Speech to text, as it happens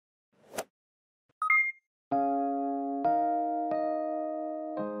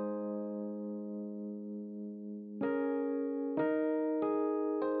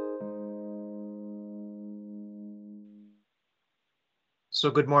So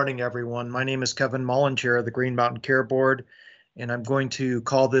good morning, everyone. My name is Kevin Mullen, Chair of the Green Mountain Care Board, and I'm going to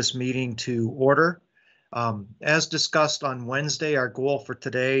call this meeting to order. As discussed on Wednesday, our goal for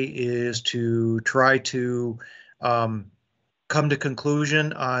today is to try to come to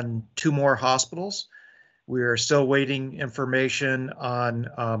conclusion on 2 more hospitals. We are still waiting information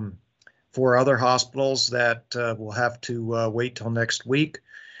on 4 other hospitals that will have to wait till next week.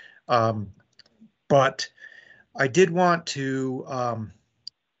 But I did want to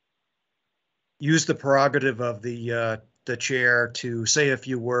use the prerogative of the chair to say a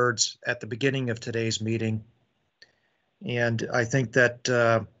few words at the beginning of today's meeting. And I think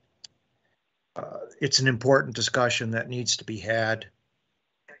that it's an important discussion that needs to be had.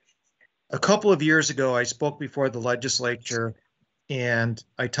 A couple of years ago, I spoke before the legislature and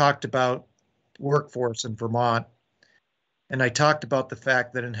I talked about workforce in Vermont. And I talked about the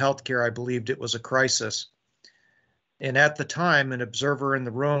fact that in healthcare, I believed it was a crisis. And at the time, an observer in the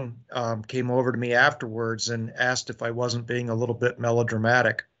room came over to me afterwards and asked if I wasn't being a little bit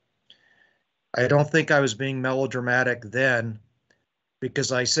melodramatic. I don't think I was being melodramatic then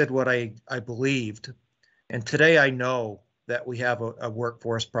because I said what I believed. And today I know that we have a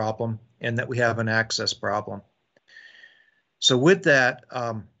workforce problem and that we have an access problem. So with that,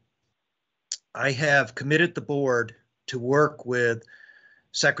 I have committed the board to work with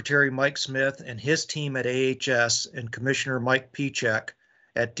Secretary Mike Smith and his team at AHS and Commissioner Mike Pichek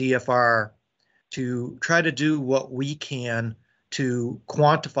at DFR to try to do what we can to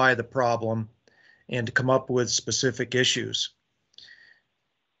quantify the problem and to come up with specific issues.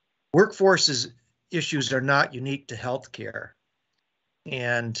 Workforce issues are not unique to healthcare,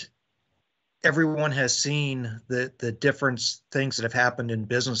 and everyone has seen the different things that have happened in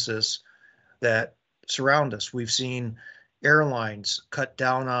businesses that surround us. We've seen airlines cut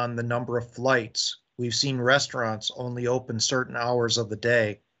down on the number of flights. We've seen restaurants only open certain hours of the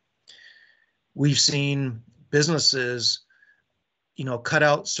day. We've seen businesses, cut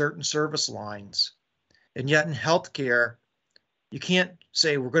out certain service lines. And yet in healthcare, you can't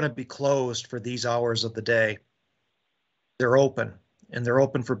say we're going to be closed for these hours of the day. They're open, and they're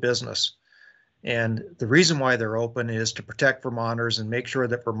open for business. And the reason why they're open is to protect Vermonters and make sure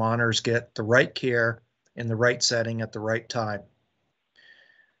that Vermonters get the right care in the right setting at the right time.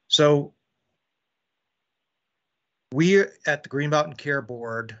 So we at the Green Mountain Care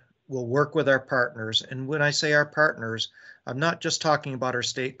Board will work with our partners. And when I say our partners, I'm not just talking about our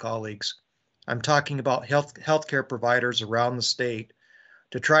state colleagues. I'm talking about healthcare providers around the state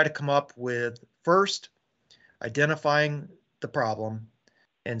to try to come up with, first, identifying the problem,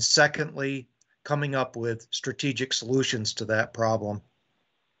 and secondly, coming up with strategic solutions to that problem.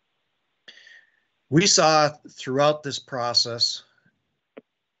 We saw throughout this process,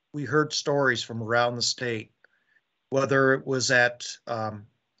 we heard stories from around the state, whether it was at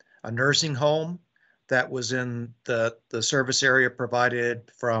a nursing home that was in the service area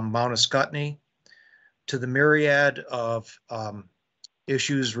provided from Mount Ascutney, to the myriad of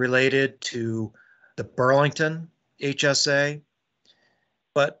issues related to the Burlington HSA.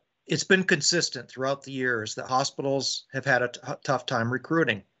 But it's been consistent throughout the years that hospitals have had a tough time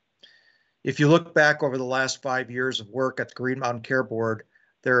recruiting. If you look back over the last 5 years of work at the Green Mountain Care Board,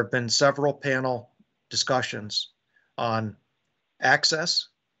 there have been several panel discussions on access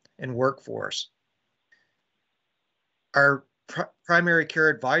and workforce. Our primary care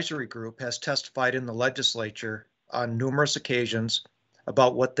advisory group has testified in the legislature on numerous occasions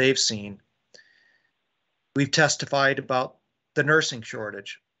about what they've seen. We've testified about the nursing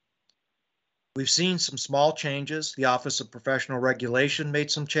shortage. We've seen some small changes. The Office of Professional Regulation made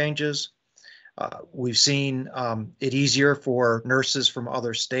some changes. We've seen it easier for nurses from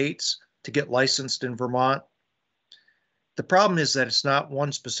other states to get licensed in Vermont. The problem is that it's not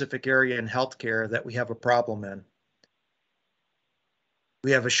one specific area in healthcare that we have a problem in.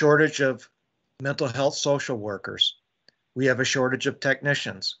 We have a shortage of mental health social workers. We have a shortage of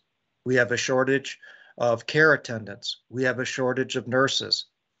technicians. We have a shortage of care attendants. We have a shortage of nurses.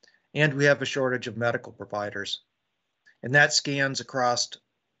 And we have a shortage of medical providers. And that scans across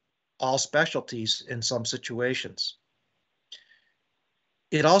all specialties in some situations.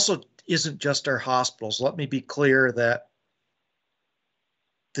 It also isn't just our hospitals. Let me be clear that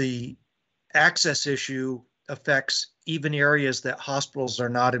the access issue affects even areas that hospitals are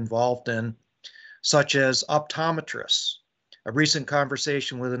not involved in, such as optometrists. A recent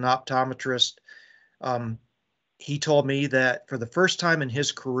conversation with an optometrist, he told me that for the first time in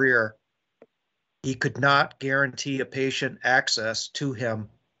his career, he could not guarantee a patient access to him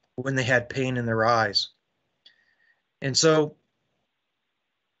when they had pain in their eyes. And so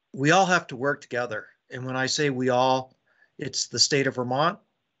we all have to work together. And when I say we all, It's the state of Vermont,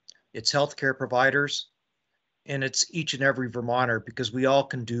 it's healthcare providers, and it's each and every Vermonter, because we all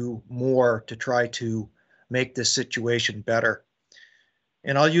can do more to try to make this situation better.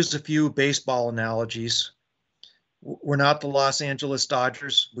 And I'll use a few baseball analogies. We're not the Los Angeles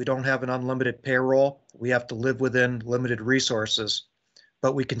Dodgers. We don't have an unlimited payroll. We have to live within limited resources,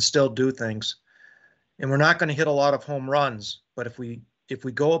 but we can still do things. And we're not going to hit a lot of home runs, but if we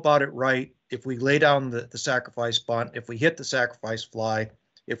go about it right, if we lay down the sacrifice bunt, if we hit the sacrifice fly,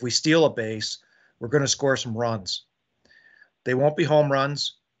 if we steal a base, we're going to score some runs. They won't be home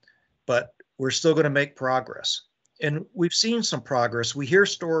runs, but we're still going to make progress. And we've seen some progress. We hear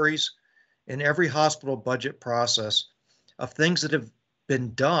stories in every hospital budget process of things that have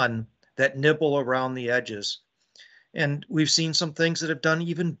been done that nibble around the edges. And we've seen some things that have done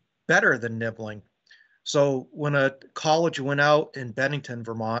even better than nibbling. So when a college went out in Bennington,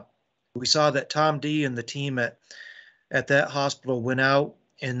 Vermont, we saw that Tom D and the team at that hospital went out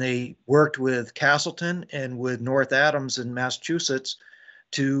and they worked with Castleton and with North Adams in Massachusetts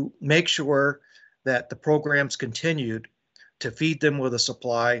to make sure that the programs continued to feed them with a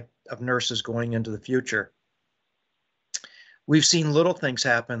supply of nurses going into the future. We've seen little things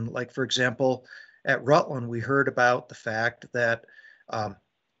happen, like, for example, at Rutland, we heard about the fact that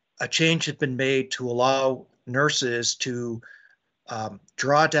a change had been made to allow nurses to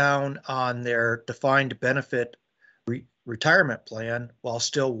draw down on their defined benefit retirement plan while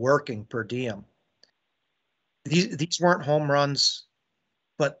still working per diem. These weren't home runs,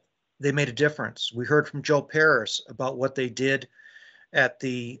 but they made a difference. We heard from Joe Paris about what they did at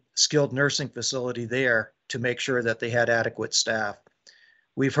the skilled nursing facility there to make sure that they had adequate staff.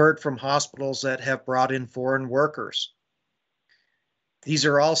 We've heard from hospitals that have brought in foreign workers. These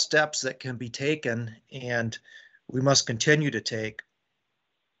are all steps that can be taken and we must continue to take.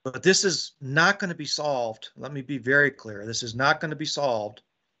 But this is not going to be solved. Let me be very clear. This is not going to be solved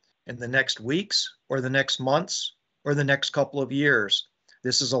in the next weeks or the next months or the next couple of years.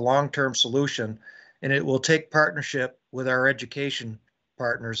 This is a long-term solution, and it will take partnership with our education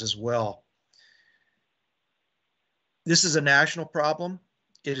partners as well. This is a national problem.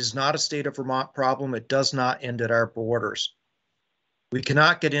 It is not a state of Vermont problem. It does not end at our borders. We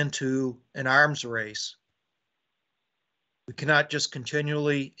cannot get into an arms race. We cannot just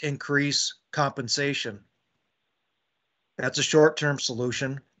continually increase compensation. That's a short-term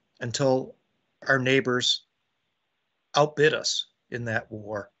solution until our neighbors outbid us in that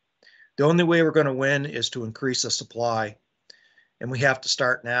war. The only way we're going to win is to increase the supply, and we have to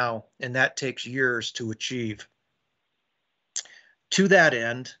start now, and that takes years to achieve. To that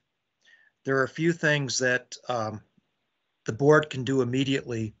end, there are a few things that the board can do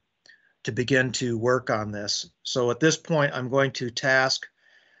immediately to begin to work on this. So at this point, I'm going to task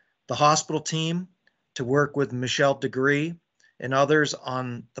the hospital team to work with Michelle Degree and others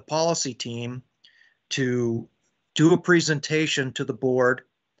on the policy team to do a presentation to the board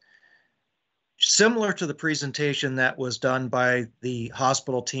similar to the presentation that was done by the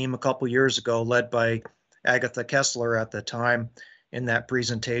hospital team a couple years ago, led by Agatha Kessler at the time in that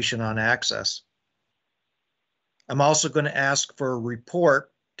presentation on access. I'm also going to ask for a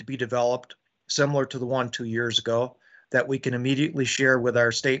report to be developed similar to the one 2 years ago that we can immediately share with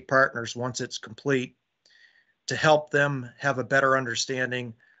our state partners once it's complete to help them have a better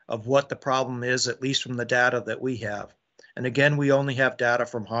understanding of what the problem is, at least from the data that we have. And again, we only have data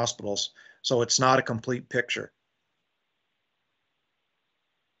from hospitals, so it's not a complete picture.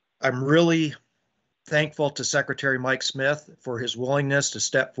 I'm really thankful to Secretary Mike Smith for his willingness to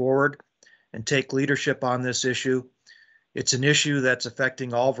step forward and take leadership on this issue. It's an issue that's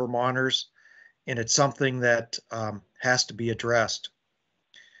affecting all Vermonters, and it's something that has to be addressed.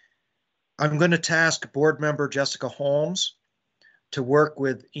 I'm going to task board member Jessica Holmes to work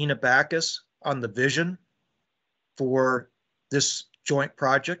with Ina Backus on the vision for this joint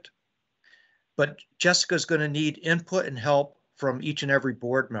project. But Jessica's going to need input and help from each and every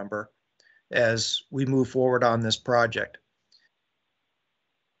board member as we move forward on this project.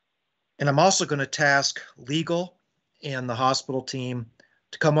 And I'm also going to task legal and the hospital team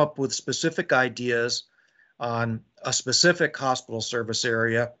to come up with specific ideas on a specific hospital service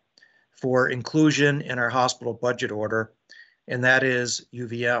area for inclusion in our hospital budget order, and that is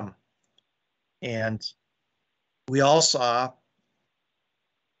UVM. And we all saw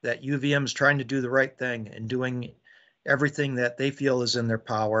that UVM is trying to do the right thing and doing everything that they feel is in their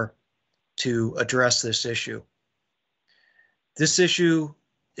power to address this issue. This issue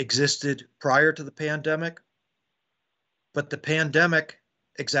existed prior to the pandemic, but the pandemic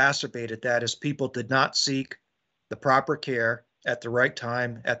exacerbated that as people did not seek the proper care at the right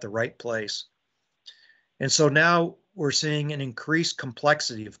time, at the right place. And so now we're seeing an increased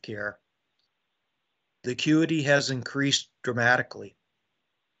complexity of care. The acuity has increased dramatically.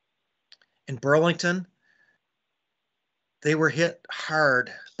 In Burlington, they were hit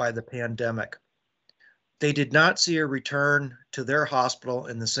hard by the pandemic. They did not see a return to their hospital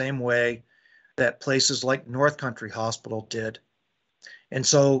in the same way that places like North Country Hospital did. And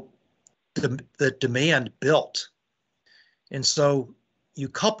so the demand built. And so you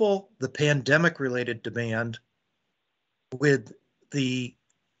couple the pandemic-related demand with the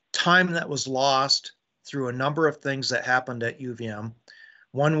time that was lost through a number of things that happened at UVM.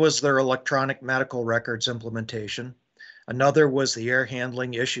 One was their electronic medical records implementation. Another was the air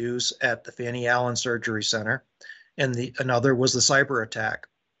handling issues at the Fanny Allen Surgery Center. And another was the cyber attack.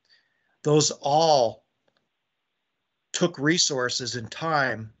 Those all took resources and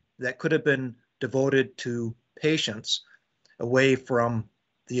time that could have been devoted to patients away from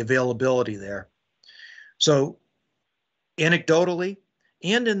the availability there. So anecdotally,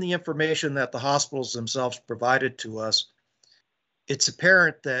 and in the information that the hospitals themselves provided to us, it's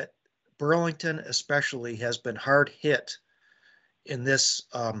apparent that Burlington especially has been hard hit in this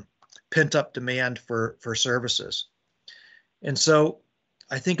pent-up demand for services. And so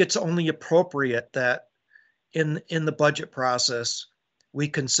I think it's only appropriate that in the budget process, we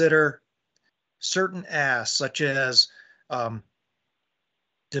consider certain asks, such as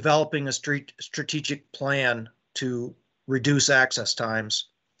developing a strategic plan to reduce access times,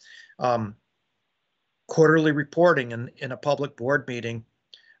 quarterly reporting in a public board meeting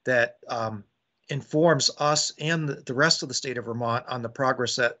that informs us and the rest of the state of Vermont on the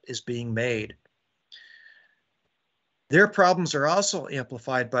progress that is being made. Their problems are also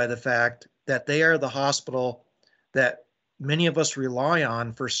amplified by the fact that they are the hospital that many of us rely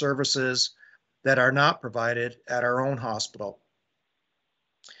on for services that are not provided at our own hospital.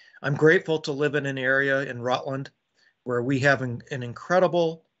 I'm grateful to live in an area in Rutland where we have an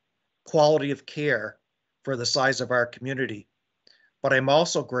incredible quality of care for the size of our community. But I'm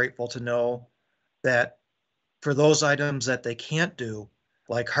also grateful to know that for those items that they can't do,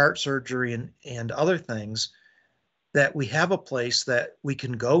 like heart surgery and other things, that we have a place that we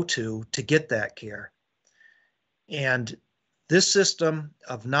can go to get that care. And this system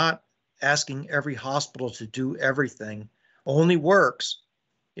of not asking every hospital to do everything only works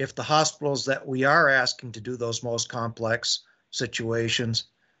if the hospitals that we are asking to do those most complex situations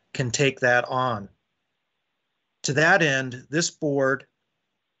can take that on. To that end, this board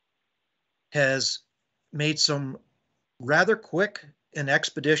has made some rather quick and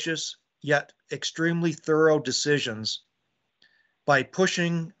expeditious, yet extremely thorough decisions by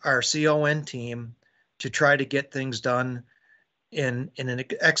pushing our CON team to try to get things done in an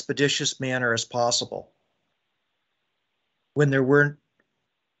expeditious manner as possible. When there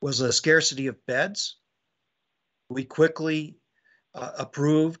was a scarcity of beds, we quickly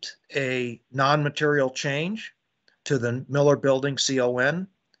approved a non-material change to the Miller Building CON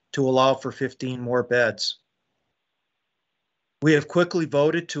to allow for 15 more beds. We have quickly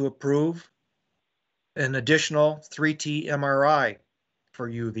voted to approve an additional 3T MRI for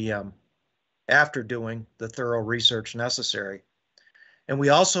UVM after doing the thorough research necessary. And we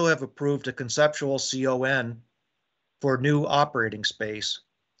also have approved a conceptual CON for new operating space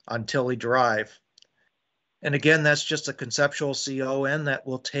on Tilley Drive. And again, that's just a conceptual CON that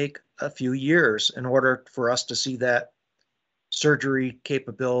will take a few years in order for us to see that surgery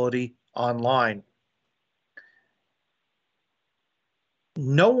capability online.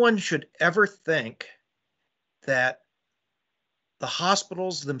 No one should ever think that the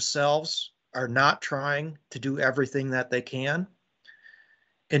hospitals themselves are not trying to do everything that they can.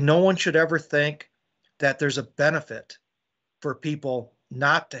 And no one should ever think that there's a benefit for people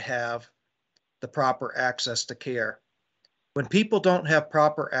not to have the proper access to care. When people don't have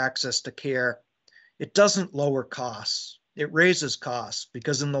proper access to care, it doesn't lower costs. It raises costs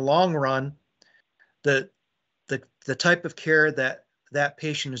because in the long run, the type of care that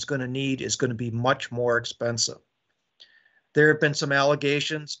patient is going to need is going to be much more expensive. There have been some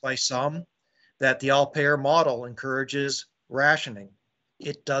allegations by some that the all-payer model encourages rationing.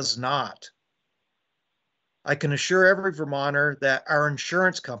 It does not. I can assure every Vermonter that our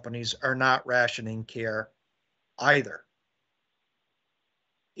insurance companies are not rationing care either.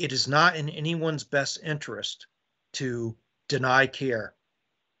 It is not in anyone's best interest to deny care.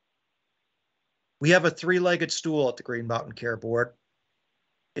 We have a three-legged stool at the Green Mountain Care Board.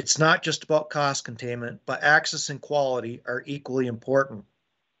 It's not just about cost containment, but access and quality are equally important.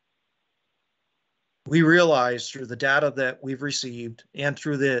 We realize through the data that we've received and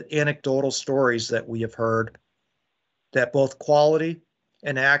through the anecdotal stories that we have heard that both quality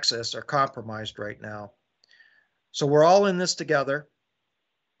and access are compromised right now. So we're all in this together.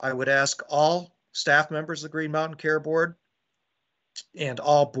 I would ask all staff members of the Green Mountain Care Board and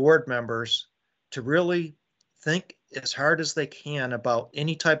all board members to really think as hard as they can about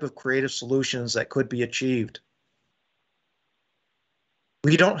any type of creative solutions that could be achieved.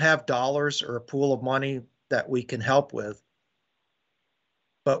 We don't have dollars or a pool of money that we can help with,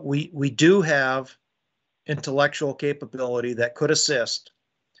 but we do have intellectual capability that could assist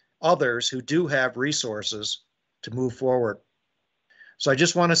others who do have resources to move forward. So I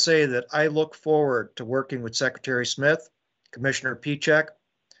just want to say that I look forward to working with Secretary Smith, Commissioner Pichek,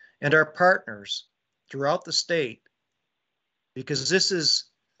 and our partners throughout the state, because this is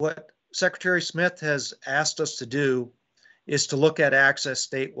what Secretary Smith has asked us to do, is to look at access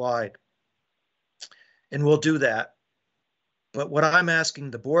statewide. And we'll do that. But what I'm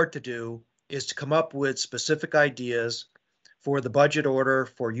asking the board to do is to come up with specific ideas for the budget order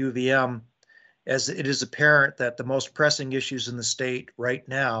for UVM, as it is apparent that the most pressing issues in the state right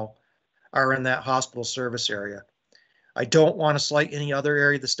now are in that hospital service area. I don't want to slight any other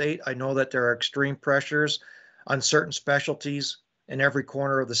area of the state. I know that there are extreme pressures on certain specialties in every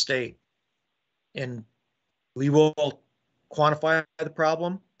corner of the state. And we will quantify the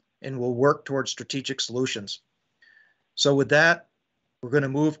problem and we'll work towards strategic solutions. So with that, we're going to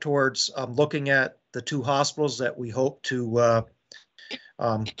move towards looking at the two hospitals that we hope to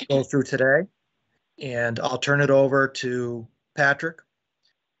go through today. And I'll turn it over to Patrick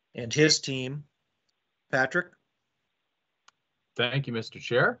and his team. Patrick. Thank you, Mr.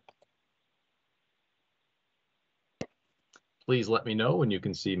 Chair. Please let me know when you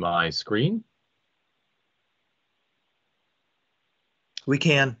can see my screen. We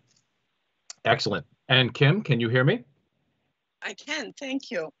can. Excellent. And Kim, can you hear me? I can,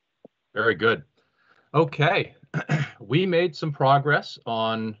 thank you. Very good. Okay, we made some progress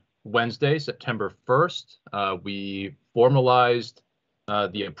on Wednesday, September 1st. We formalized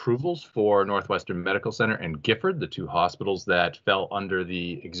the approvals for Northwestern Medical Center and Gifford, the two hospitals that fell under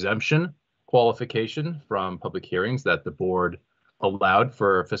the exemption qualification from public hearings that the board allowed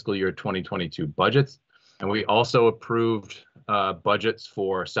for fiscal year 2022 budgets. And we also approved budgets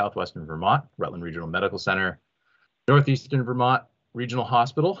for Southwestern Vermont, Rutland Regional Medical Center, Northeastern Vermont Regional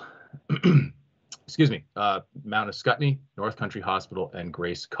Hospital, excuse me, Mount Escutney, North Country Hospital, and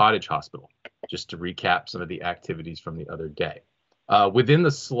Grace Cottage Hospital, just to recap some of the activities from the other day. Within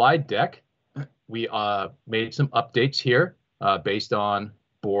the slide deck, we made some updates here based on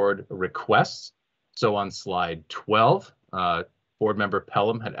board requests. So on slide 12, board member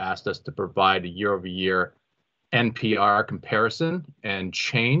Pelham had asked us to provide a year-over-year NPR comparison and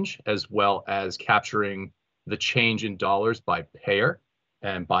change, as well as capturing the change in dollars by payer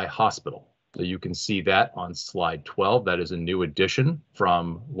and by hospital. So you can see that on slide 12. That is a new addition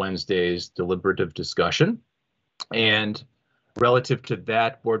from Wednesday's deliberative discussion. And relative to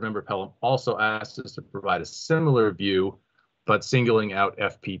that, board member Pelham also asked us to provide a similar view, but singling out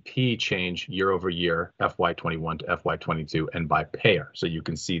FPP change year over year, FY21 to FY22, and by payer. So you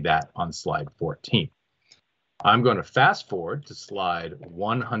can see that on slide 14. I'm going to fast forward to slide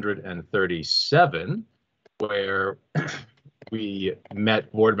 137, where we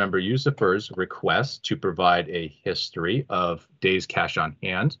met board member Yusufer's request to provide a history of days cash on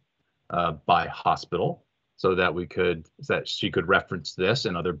hand by hospital, so that she could reference this,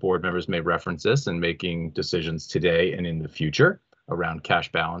 and other board members may reference this in making decisions today and in the future around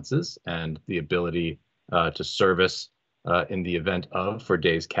cash balances and the ability to service in the event of for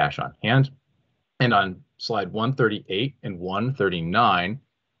days cash on hand. And on slide 138 and 139,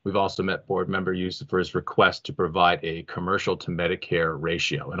 we've also met board member Yusufer's request to provide a commercial to Medicare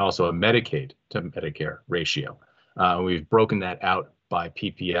ratio and also a Medicaid to Medicare ratio. We've broken that out by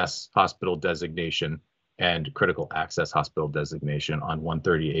PPS hospital designation and critical access hospital designation on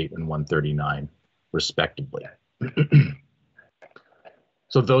 138 and 139, respectively.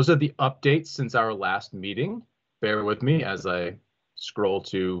 So those are the updates since our last meeting. Bear with me as I scroll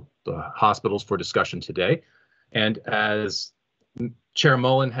to the hospitals for discussion today. And as Chair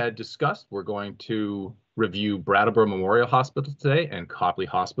Mullen had discussed, we're going to review Brattleboro Memorial Hospital today and Copley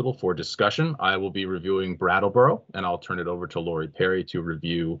Hospital for discussion. I will be reviewing Brattleboro, and I'll turn it over to Lori Perry to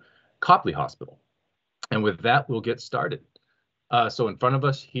review Copley Hospital. And with that, we'll get started. So in front of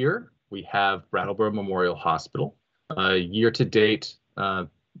us here, we have Brattleboro Memorial Hospital. Year to date,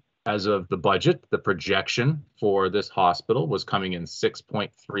 as of the budget, the projection for this hospital was coming in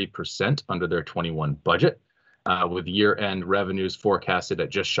 6.3% under their 21 budget, with year-end revenues forecasted at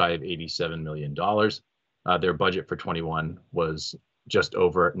just shy of $87 million. Their budget for 21 was just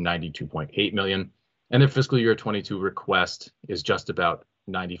over $92.8 million, and their fiscal year 22 request is just about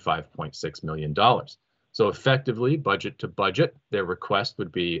 $95.6 million. So effectively, budget to budget, their request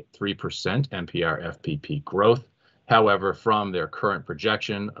would be 3% NPR FPP growth. However, from their current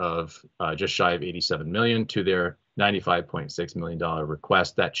projection of just shy of 87 million to their $95.6 million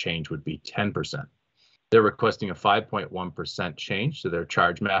request, that change would be 10%. They're requesting a 5.1% change to their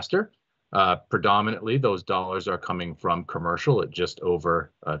charge master. Predominantly, those dollars are coming from commercial at just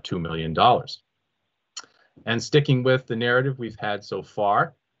over $2 million. And sticking with the narrative we've had so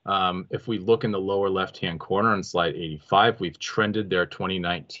far, if we look in the lower left-hand corner on slide 85, we've trended their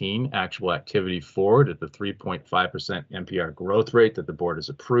 2019 actual activity forward at the 3.5% NPR growth rate that the board has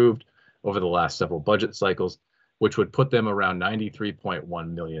approved over the last several budget cycles, which would put them around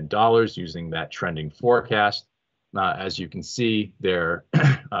 $93.1 million using that trending forecast. As you can see, their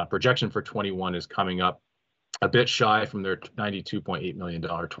projection for 21 is coming up a bit shy from their $92.8 million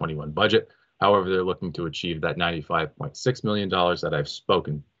 21 budget. However, they're looking to achieve that $95.6 million that I've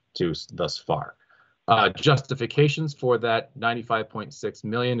spoken to thus far. Justifications for that $95.6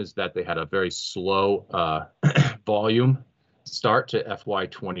 million is that they had a very slow volume start to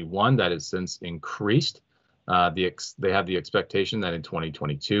FY21 that has since increased. They have the expectation that in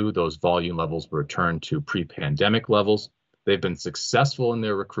 2022, those volume levels will return to pre-pandemic levels. They've been successful in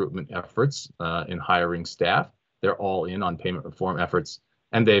their recruitment efforts in hiring staff. They're all in on payment reform efforts,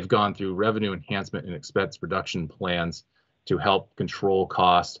 and they've gone through revenue enhancement and expense reduction plans to help control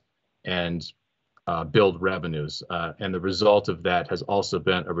costs and build revenues. And the result of that has also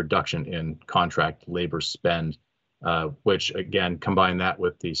been a reduction in contract labor spend, which again, combine that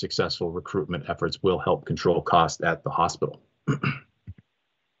with the successful recruitment efforts will help control costs at the hospital.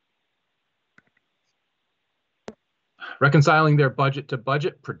 Reconciling their budget to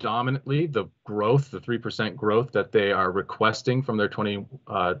budget, predominantly the growth, the 3% growth that they are requesting from their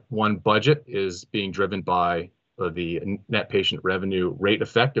 21 budget is being driven by the net patient revenue rate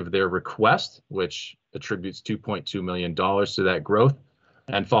effect of their request, which attributes $2.2 million to that growth.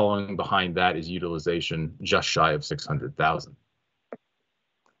 And following behind that is utilization just shy of 600,000.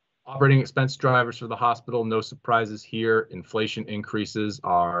 Operating expense drivers for the hospital, no surprises here. Inflation increases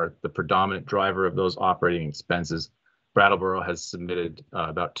are the predominant driver of those operating expenses. Brattleboro has submitted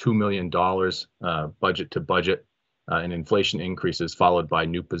about $2 million budget to budget in inflation increases, followed by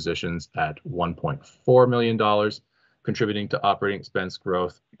new positions at $1.4 million, contributing to operating expense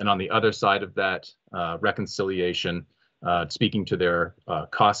growth. And on the other side of that reconciliation, speaking to their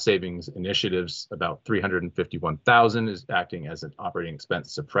cost savings initiatives, about $351,000 is acting as an operating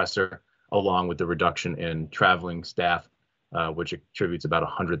expense suppressor, along with the reduction in traveling staff, which attributes about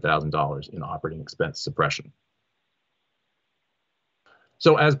 $100,000 in operating expense suppression.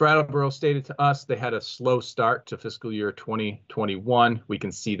 So as Brattleboro stated to us, they had a slow start to fiscal year 2021. We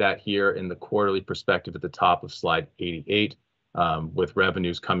can see that here in the quarterly perspective at the top of slide 88, with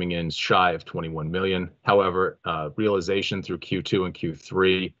revenues coming in shy of 21 million. However, realization through Q2 and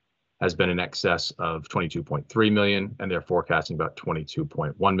Q3 has been in excess of 22.3 million, and they're forecasting about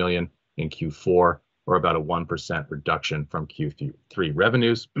 22.1 million in Q4, or about a 1% reduction from Q3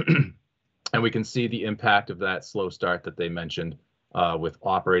 revenues. And we can see the impact of that slow start that they mentioned with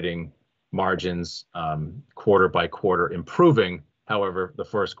operating margins quarter by quarter improving. However, the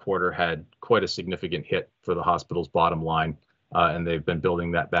first quarter had quite a significant hit for the hospital's bottom line, and they've been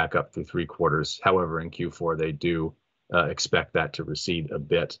building that back up through 3 quarters. However, in Q4, they do expect that to recede a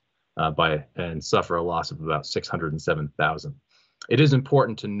bit and suffer a loss of about 607,000. It is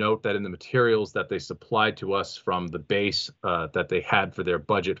important to note that in the materials that they supplied to us from the base that they had for their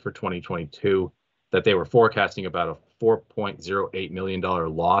budget for 2022, that they were forecasting about a $4.08 million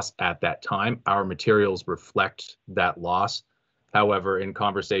loss at that time. Our materials reflect that loss. However, in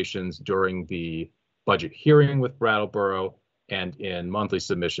conversations during the budget hearing with Brattleboro and in monthly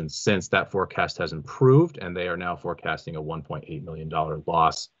submissions since, that forecast has improved, and they are now forecasting a $1.8 million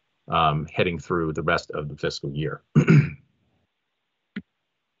loss heading through the rest of the fiscal year.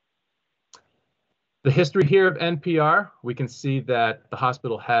 The history here of NPR, we can see that the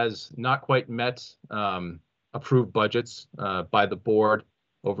hospital has not quite met approved budgets by the board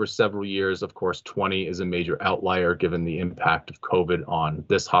over several years. Of course, 20 is a major outlier given the impact of COVID on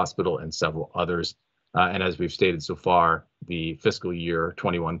this hospital and several others. And as we've stated so far, the fiscal year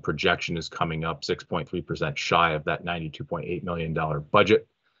 21 projection is coming up 6.3% shy of that $92.8 million budget.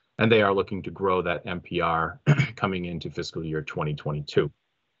 And they are looking to grow that NPR coming into fiscal year 2022.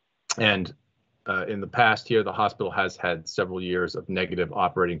 And in the past here, the hospital has had several years of negative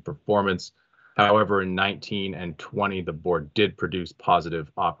operating performance. However, in 19 and 20, the board did produce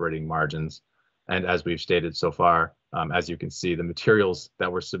positive operating margins. And as we've stated so far, as you can see, the materials that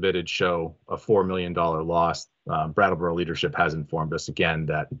were submitted show a $4 million loss. Brattleboro leadership has informed us again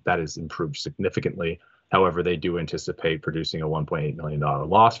that that has improved significantly However, they do anticipate producing a $1.8 million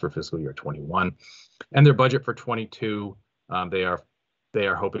loss for fiscal year 21. And their budget for 22, they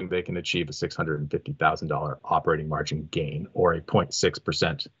are hoping they can achieve a $650,000 operating margin gain, or a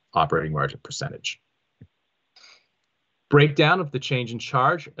 0.6% operating margin percentage. Breakdown of the change in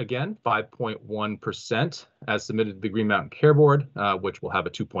charge, again, 5.1% as submitted to the Green Mountain Care Board, which will have a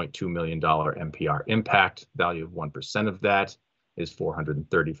 $2.2 million MPR impact. Value of 1% of that is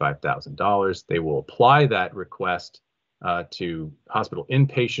 $435,000. They will apply that request to hospital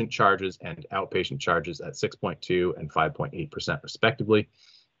inpatient charges and outpatient charges at 6.2 and 5.8% respectively.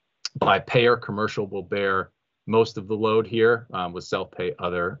 By payer, commercial will bear most of the load here, with self-pay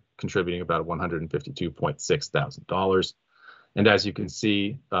other contributing about $152.6 thousand. And as you can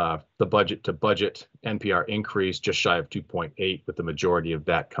see, the budget to budget NPR increase just shy of 2.8, with the majority of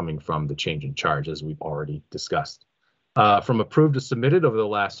that coming from the change in charge, as we've already discussed. From approved to submitted over the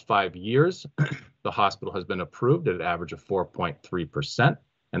last 5 years, the hospital has been approved at an average of 4.3%,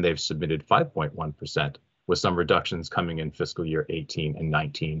 and they've submitted 5.1%, with some reductions coming in fiscal year 18 and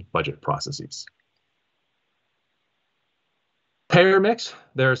 19 budget processes. Payer mix,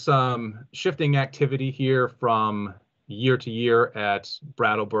 there's some shifting activity here from year to year at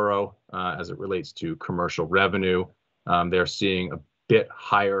Brattleboro as it relates to commercial revenue. They're seeing a bit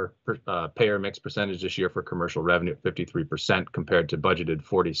higher payer mix percentage this year for commercial revenue at 53% compared to budgeted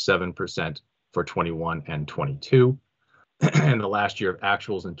 47% for 21 and 22. And the last year of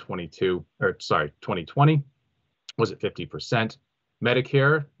actuals in 2020 was at 50%.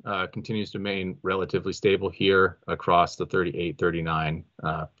 Medicare continues to remain relatively stable here across the 38, 39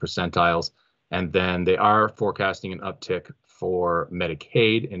 percentiles. And then they are forecasting an uptick for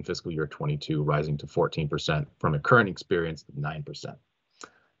Medicaid in fiscal year 22, rising to 14% from a current experience of 9%.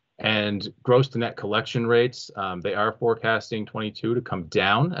 And gross to net collection rates, they are forecasting 22 to come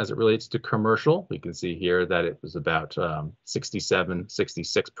down as it relates to commercial. We can see here that it was about 67,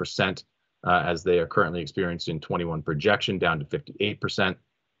 66% as they are currently experiencing 21 projection, down to 58%,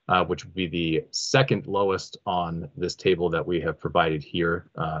 which would be the second lowest on this table that we have provided here,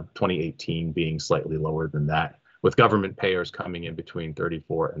 2018 being slightly lower than that, with government payers coming in between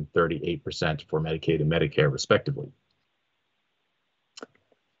 34 and 38% for Medicaid and Medicare, respectively.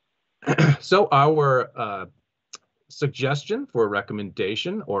 So our suggestion for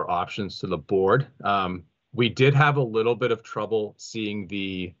recommendation or options to the board, we did have a little bit of trouble seeing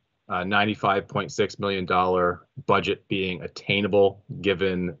the $95.6 million budget being attainable,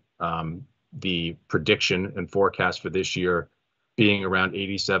 given the prediction and forecast for this year being around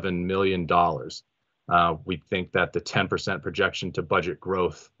 $87 million. We think that the 10% projection to budget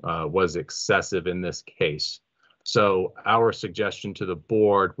growth was excessive in this case. So our suggestion to the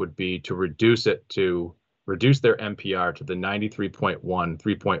board would be to reduce their NPR to the 93.1,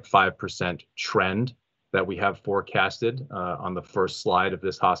 3.5% trend that we have forecasted on the first slide of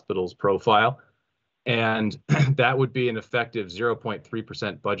this hospital's profile. And that would be an effective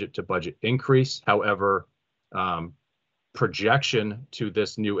 0.3% budget to budget increase. However, projection to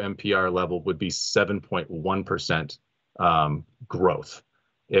this new NPR level would be 7.1% growth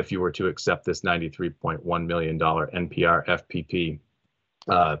if you were to accept this $93.1 million NPR FPP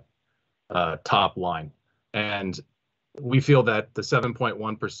top line. And we feel that the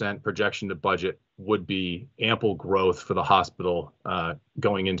 7.1% projection to budget would be ample growth for the hospital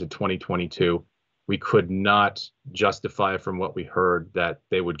going into 2022. We could not justify from what we heard that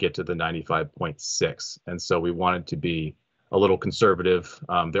they would get to the 95.6. And so we wanted to be a little conservative.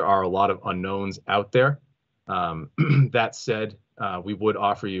 There are a lot of unknowns out there. That said, we would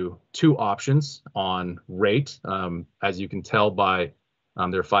offer you two options on rate. As you can tell by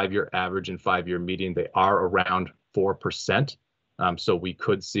their 5-year average and 5-year median, they are around 4%. So we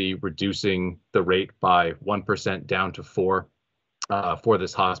could see reducing the rate by 1% down to 4% for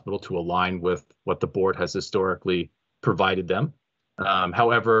this hospital to align with what the board has historically provided them.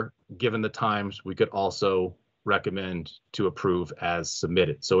 However, given the times, we could also recommend to approve as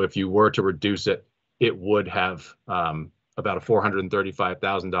submitted. So if you were to reduce it, it would have about a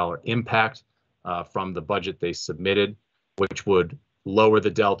 $435,000 impact from the budget they submitted, which would lower the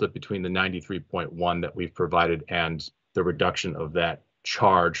delta between the 93.1 that we've provided and the reduction of that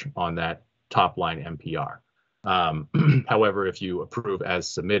charge on that top line NPR. However, if you approve as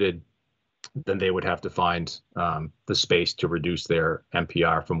submitted, then they would have to find the space to reduce their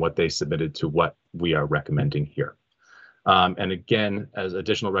NPR from what they submitted to what we are recommending here. And again, as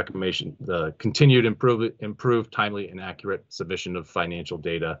additional recommendation, the continued improved, timely, and accurate submission of financial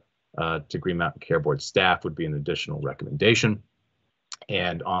data to Green Mountain Care Board staff would be an additional recommendation.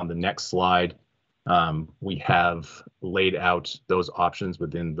 And on the next slide, we have laid out those options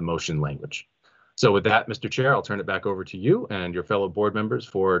within the motion language. So with that, Mr. Chair, I'll turn it back over to you and your fellow board members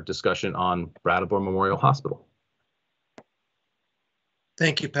for discussion on Brattleboro Memorial Hospital.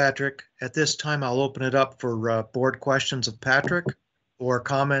 Thank you, Patrick. At this time, I'll open it up for board questions of Patrick or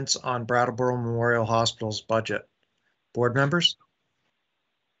comments on Brattleboro Memorial Hospital's budget. Board members?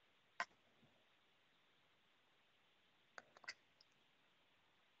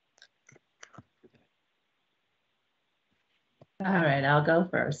 All right, I'll go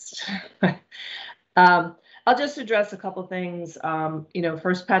first. I'll just address a couple things.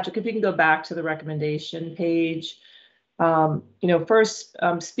 First, Patrick, if you can go back to the recommendation page. First,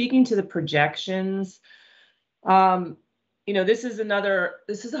 speaking to the projections, this is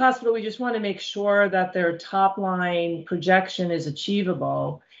a hospital. We just want to make sure that their top line projection is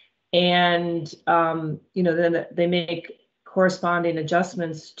achievable, and then they make corresponding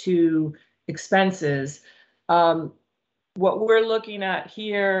adjustments to expenses. What we're looking at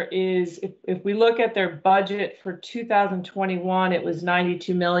here is if we look at their budget for 2021, it was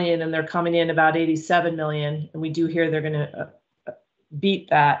 92 million, and they're coming in about 87 million, and we do hear they're going to beat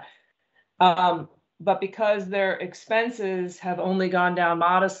that. But because their expenses have only gone down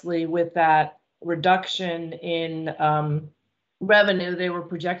modestly with that reduction in revenue, they were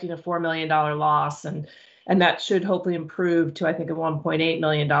projecting a $4 million loss, and that should hopefully improve to, I think, a $1.8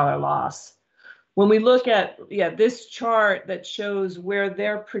 million loss. When we look at this chart that shows where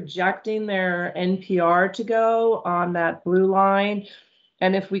they're projecting their NPR to go on that blue line,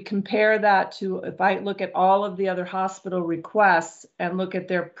 and if we compare that to, if I look at all of the other hospital requests and look at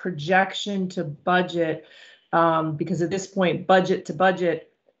their projection to budget, because at this point budget to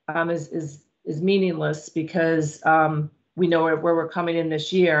budget is meaningless because we know where we're coming in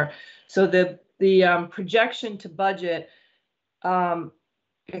this year. So the projection to budget,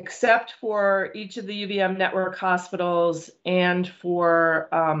 except for each of the UVM network hospitals and for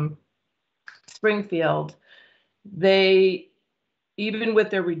Springfield, even with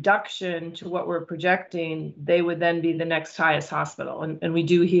their reduction to what we're projecting, they would then be the next highest hospital. And we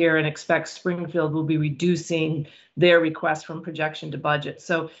do hear and expect Springfield will be reducing their request from projection to budget.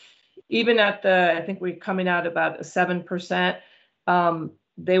 So even at I think we're coming out about a 7%,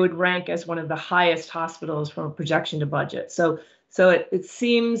 they would rank as one of the highest hospitals from a projection to budget. So it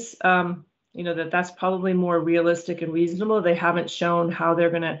seems, that's probably more realistic and reasonable. They haven't shown how they're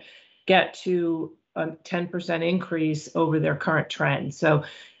going to get to a 10% increase over their current trend. So,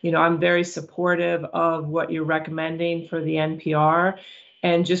 I'm very supportive of what you're recommending for the NPR,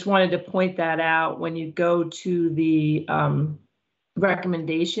 and just wanted to point that out when you go to the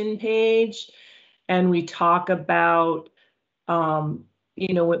recommendation page and we talk about, when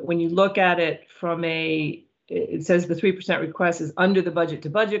you look at it from it says the 3% request is under the budget to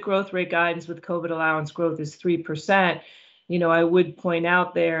budget growth rate guidance with COVID allowance growth is 3%. I would point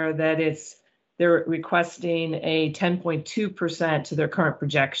out there that they're requesting a 10.2% to their current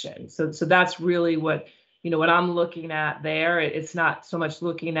projection. So that's really what I'm looking at there. It's not so much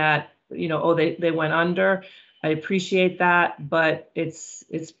looking at, they went under. I appreciate that, but it's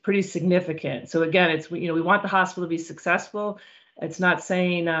pretty significant. So again, we want the hospital to be successful. It's not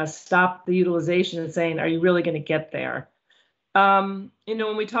saying stop the utilization, and saying, are you really going to get there? When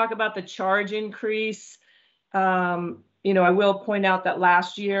we talk about the charge increase, I will point out that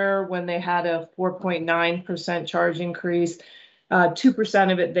last year when they had a 4.9% charge increase,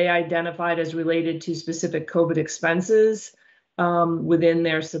 2% of it they identified as related to specific COVID expenses within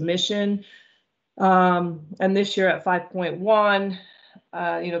their submission. And this year at 5.1,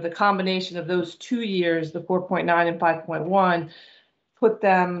 the combination of those 2 years, the 4.9 and 5.1, put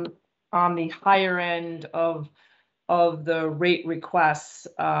them on the higher end of the rate requests,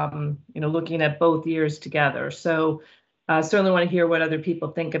 looking at both years together. So I certainly want to hear what other people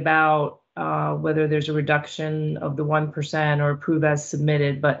think about whether there's a reduction of the 1% or approve as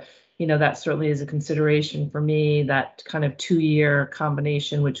submitted. But, that certainly is a consideration for me, that kind of 2-year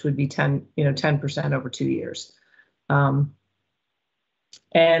combination, which would be 10% over 2 years.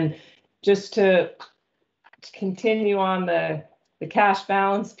 And just to continue on the cash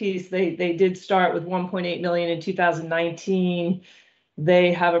balance piece, they did start with 1.8 million in 2019.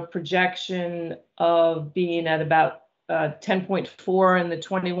 They have a projection of being at about 10.4 in the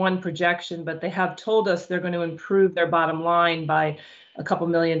 21 projection, but they have told us they're going to improve their bottom line by a couple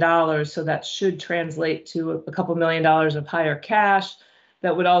 $1 million. So that should translate to a couple $1 million of higher cash.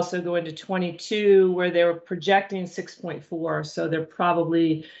 That would also go into 22, where they were projecting 6.4. So they're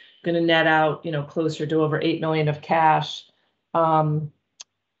probably going to net out, closer to over 8 million of cash from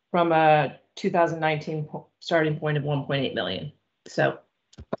a 2019 starting point of 1.8 million. So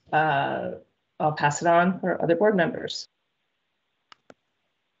I'll pass it on for other board members.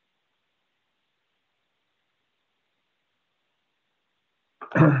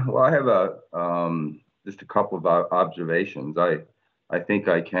 Well, I have just a couple of observations. I think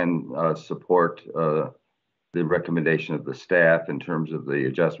I can support the recommendation of the staff in terms of the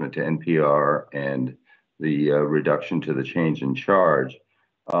adjustment to NPR and the reduction to the change in charge.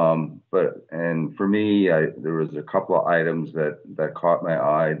 And for me, there was a couple of items that caught my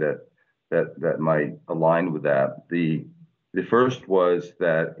eye that might align with that. The first was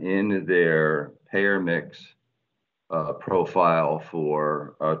that in their payer mix profile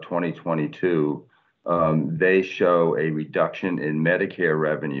for 2022, they show a reduction in Medicare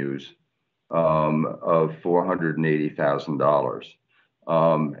revenues of $480,000.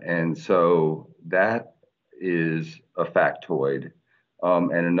 And so that is a factoid.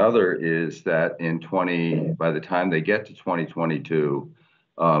 And another is that by the time they get to 2022,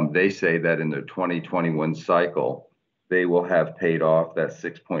 they say that in the 2021 cycle, they will have paid off that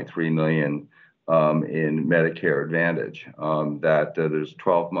 $6.3 million in Medicare Advantage. There's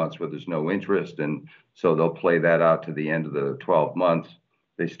 12 months where there's no interest, and so they'll play that out to the end of the 12 months.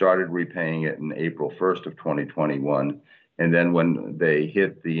 They started repaying it in April 1st of 2021, and then when they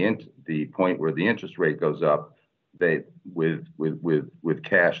hit the point where the interest rate goes up, they with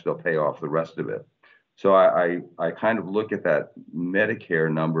cash they'll pay off the rest of it. So I kind of look at that Medicare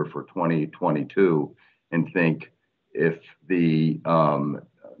number for 2022 and think, if the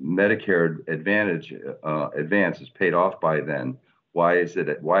Medicare advance is paid off by then, why is it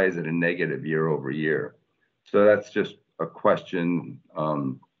a negative year over year? So that's just a question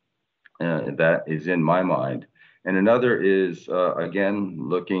that is in my mind. And another is, again,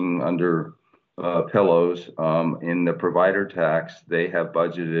 looking under pillows, in the provider tax, they have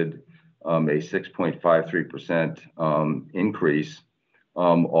budgeted a 6.53% increase,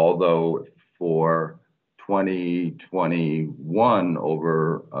 although for 2021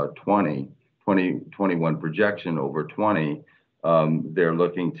 over 2021 projection over 20, they're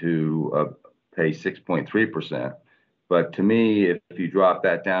looking to pay 6.3%. But to me, if you drop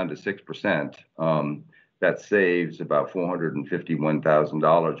that down to 6%, that saves about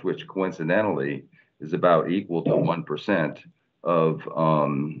 $451,000, which coincidentally is about equal to 1% of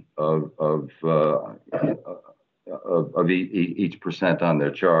each percent on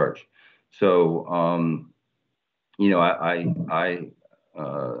their charge. So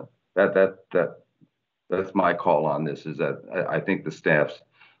that's my call on this, is that I think the staff's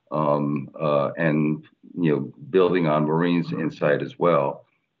and building on Maureen's insight as well,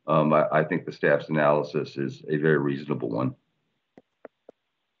 I think the staff's analysis is a very reasonable one.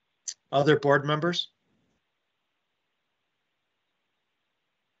 Other board members?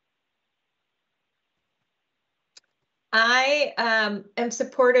 I am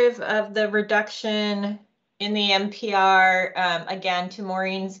supportive of the reduction in the NPR. Again, to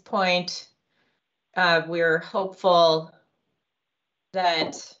Maureen's point, we're hopeful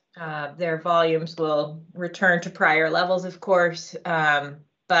that their volumes will return to prior levels, of course,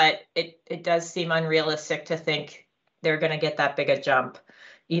 but it does seem unrealistic to think they're going to get that big a jump,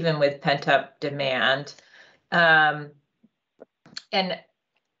 even with pent-up demand.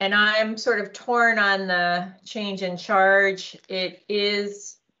 And I'm sort of torn on the change in charge. It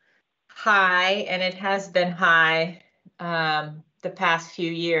is high, and it has been high the past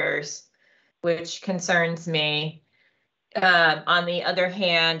few years, which concerns me. On the other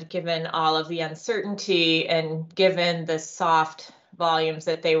hand, given all of the uncertainty and given the soft volumes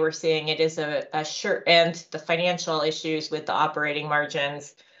that they were seeing, it is a sure, and the financial issues with the operating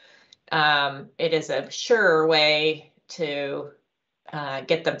margins, it is a surer way to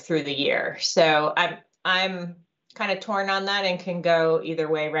get them through the year. So I'm kind of torn on that and can go either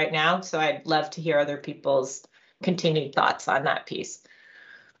way right now. So I'd love to hear other people's continued thoughts on that piece.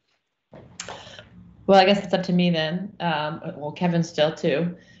 Well, I guess it's up to me then. Well, Kevin still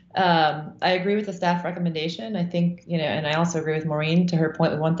too. I agree with the staff recommendation. I think, and I also agree with Maureen, to her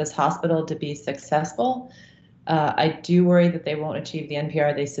point, we want this hospital to be successful. I do worry that they won't achieve the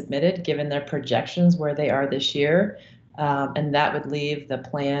NPR they submitted, given their projections where they are this year. And that would leave the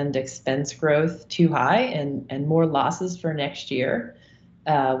planned expense growth too high and more losses for next year,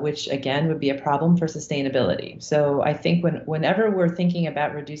 which again would be a problem for sustainability. So I think whenever we're thinking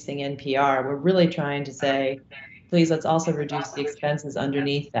about reducing NPR, we're really trying to say, please, let's also reduce the expenses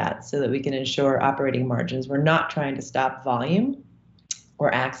underneath that so that we can ensure operating margins. We're not trying to stop volume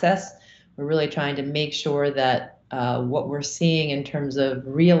or access. We're really trying to make sure that what we're seeing in terms of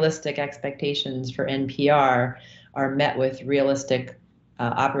realistic expectations for NPR are met with realistic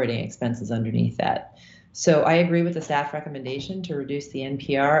operating expenses underneath that. So I agree with the staff recommendation to reduce the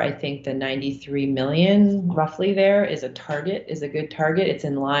NPR. I think the 93 million roughly there is a good target. It's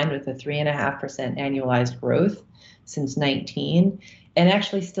in line with the 3.5% annualized growth since 19. and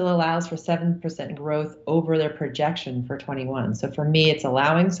actually still allows for 7% growth over their projection for 21. So for me, it's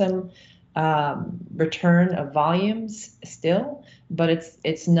allowing some return of volumes still, but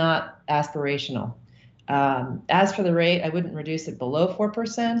it's not aspirational. As for the rate, I wouldn't reduce it below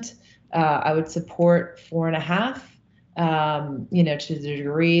 4%. I would support 4.5%, to the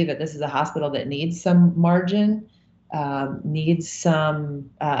degree that this is a hospital that needs some margin, needs some,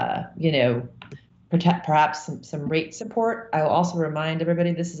 perhaps some rate support. I will also remind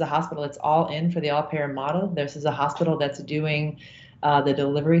everybody, this is a hospital that's all in for the all-payer model. This is a hospital that's doing the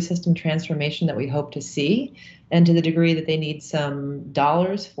delivery system transformation that we hope to see. And to the degree that they need some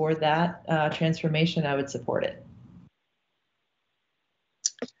dollars for that transformation, I would support it.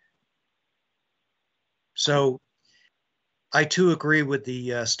 So I too agree with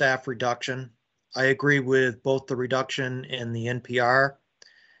the staff reduction. I agree with both the reduction in the NPR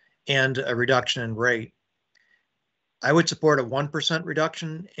and a reduction in rate. I would support a 1%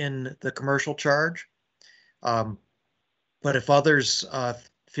 reduction in the commercial charge. But if others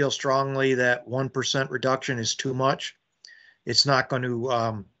feel strongly that 1% reduction is too much, it's not going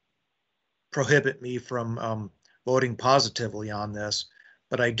to prohibit me from voting positively on this.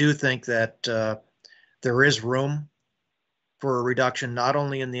 But I do think that there is room for a reduction, not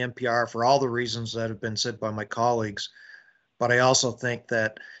only in the NPR for all the reasons that have been said by my colleagues, but I also think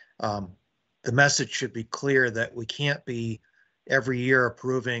that the message should be clear that we can't be every year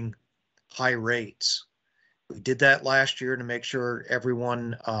approving high rates. We did that last year to make sure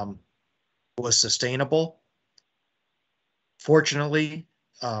everyone was sustainable. Fortunately,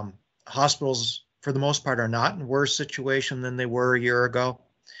 hospitals, for the most part, are not in worse situation than they were a year ago.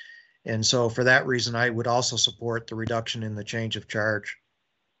 And so for that reason, I would also support the reduction in the change of charge.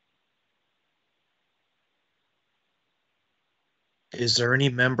 Is there any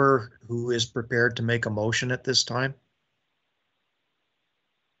member who is prepared to make a motion at this time?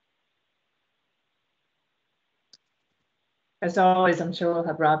 As always, I'm sure we'll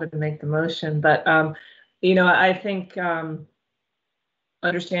have Robin make the motion, but I think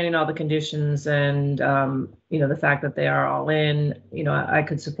understanding all the conditions and the fact that they are all in, I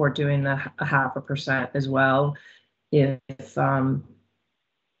could support doing the 0.5% as well. If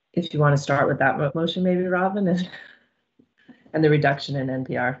you want to start with that motion, maybe Robin, and the reduction in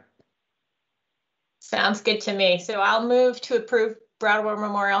NPR. Sounds good to me. So I'll move to approve Brattleboro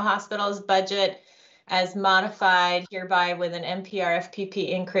Memorial Hospital's budget as modified hereby with an NPR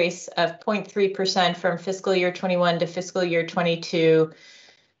FPP increase of 0.3% from fiscal year 21 to fiscal year 22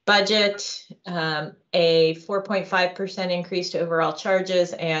 budget, a 4.5% increase to overall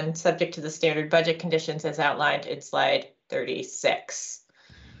charges, and subject to the standard budget conditions as outlined in slide 36.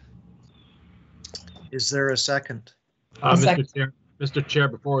 Is there a second? Mr. Chair,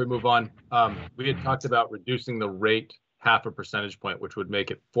 before we move on, we had talked about reducing the rate 0.5 percentage point, which would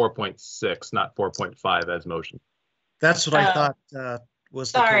make it 4.6, not 4.5 as motion. That's what I thought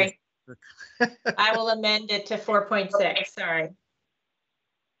was the case. Sorry. I will amend it to 4.6. Sorry.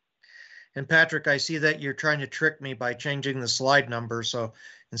 And Patrick, I see that you're trying to trick me by changing the slide number. So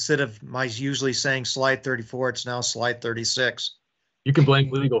instead of my usually saying slide 34, it's now slide 36. You can blame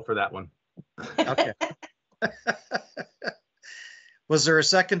legal for that one. Okay. Was there a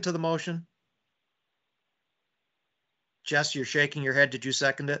second to the motion? Jess, you're shaking your head. Did you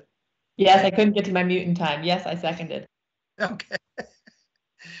second it? Yes, I couldn't get to my mute in time. Yes, I seconded. Okay.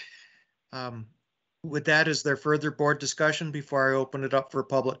 With that, is there further board discussion before I open it up for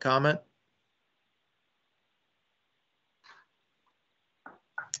public comment?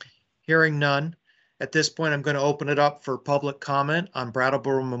 Hearing none. At this point, I'm going to open it up for public comment on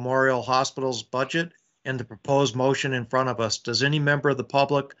Brattleboro Memorial Hospital's budget and the proposed motion in front of us. Does any member of the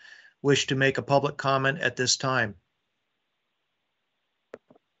public wish to make a public comment at this time?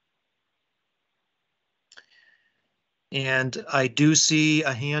 And I do see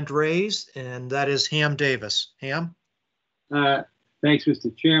a hand raised, and that is Ham Davis. Ham? Thanks,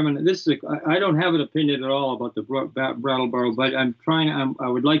 Mr. Chairman. I don't have an opinion at all about the Brattleboro, but I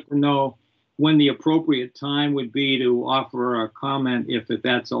would like to know when the appropriate time would be to offer a comment, if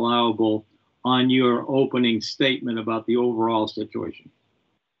that's allowable, on your opening statement about the overall situation.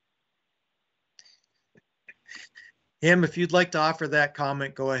 Ham, if you'd like to offer that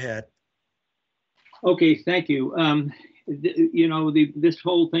comment, go ahead. Okay, thank you. This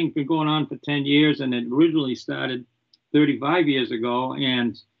whole thing's been going on for 10 years, and it originally started 35 years ago,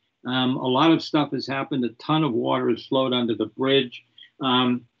 and a lot of stuff has happened. A ton of water has flowed under the bridge.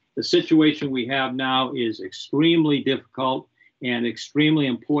 The situation we have now is extremely difficult and extremely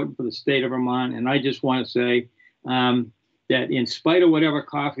important for the state of Vermont. And I just want to say that in spite of whatever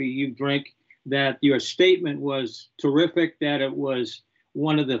coffee you drink, that your statement was terrific, that it was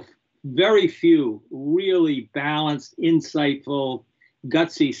one of the very few really balanced, insightful,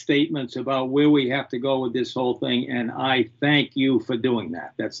 gutsy statements about where we have to go with this whole thing. And I thank you for doing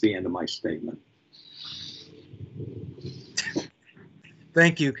that. That's the end of my statement.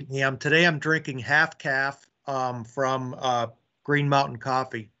 Thank you, Cam. Today I'm drinking half calf from Green Mountain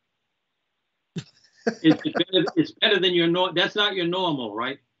Coffee. It's better than your that's not your normal,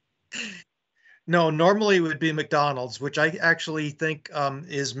 right? No, normally it would be McDonald's, which I actually think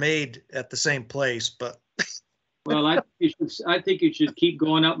is made at the same place, but. Well, I think you should keep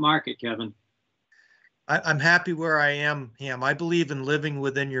going up market, Kevin. I'm happy where I am, Ham. I believe in living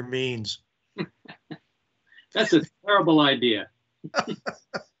within your means. That's a terrible idea.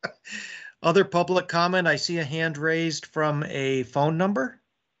 Other public comment, I see a hand raised from a phone number.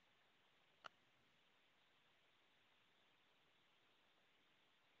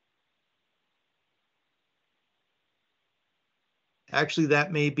 Actually,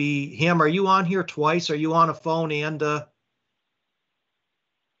 that may be Ham. Are you on here twice? Are you on a phone and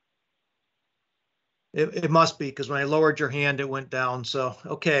it must be, because when I lowered your hand, it went down. So,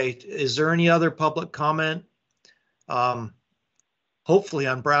 okay. Is there any other public comment? Hopefully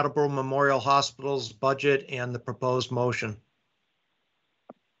on Brattleboro Memorial Hospital's budget and the proposed motion.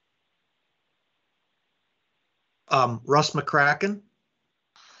 Russ McCracken.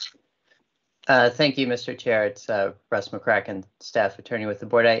 Thank you, Mr. Chair. It's Russ McCracken, staff attorney with the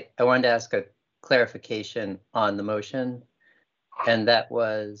board. I wanted to ask a clarification on the motion, and that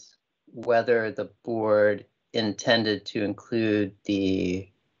was whether the board intended to include the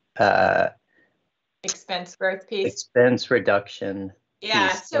Expense growth piece. expense reduction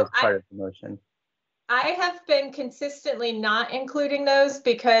Yeah, piece so as part of the motion. I have been consistently not including those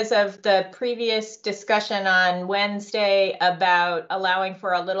because of the previous discussion on Wednesday about allowing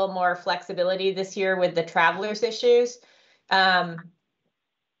for a little more flexibility this year with the travelers issues. But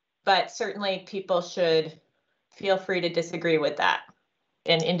certainly people should feel free to disagree with that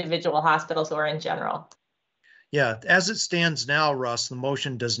in individual hospitals or in general. Yeah, as it stands now, Russ, the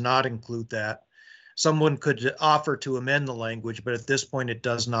motion does not include that. Someone could offer to amend the language, but at this point it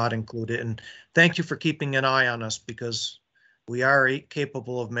does not include it. And thank you for keeping an eye on us, because we are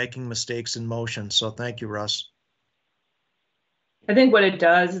capable of making mistakes in motion. So thank you, Russ. I think what it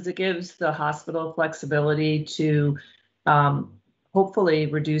does is it gives the hospital flexibility to hopefully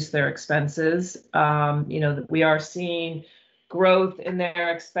reduce their expenses. You know, we are seeing growth in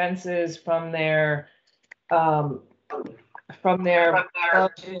their expenses from their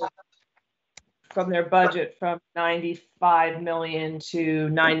budget from 95 million to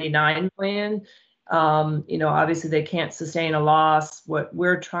 99 million. You know, obviously they can't sustain a loss. What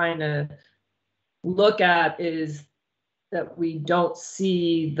we're trying to look at is that we don't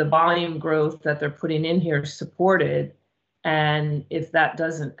see the volume growth that they're putting in here supported. And if that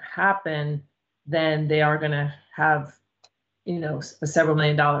doesn't happen, then they are going to have, you know, a several $1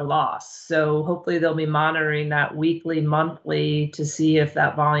 million loss. So hopefully they'll be monitoring that weekly, monthly to see if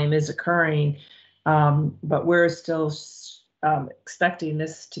that volume is occurring. But we're still expecting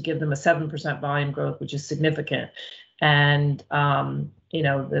this to give them a 7% volume growth, which is significant. And, you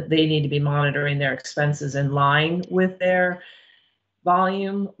know, that they need to be monitoring their expenses in line with their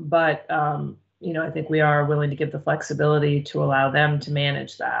volume. But, you know, I think we are willing to give the flexibility to allow them to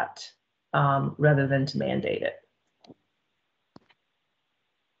manage that rather than to mandate it.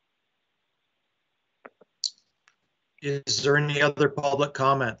 Is there any other public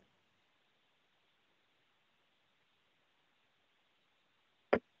comment?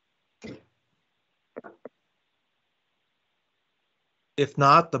 If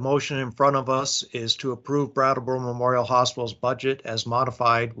not, the motion in front of us is to approve Brattleboro Memorial Hospital's budget as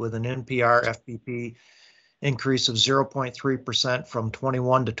modified with an NPR FPP increase of 0.3% from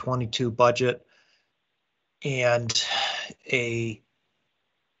 21 to 22 budget and a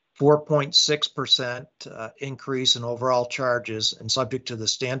 4.6% increase in overall charges, and subject to the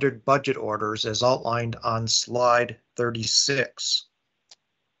standard budget orders as outlined on slide 36.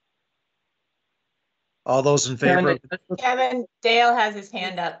 All those in favor? Kevin, Dale has his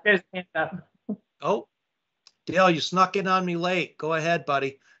hand up. There's a hand up. Oh, Dale, you snuck in on me late. Go ahead,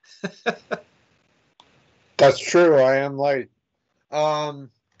 buddy. That's true. I am late. So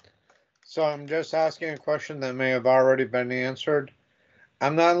I'm just asking a question that may have already been answered.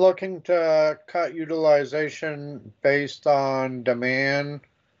 I'm not looking to cut utilization based on demand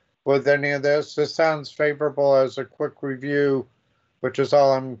with any of this. This sounds favorable as a quick review, which is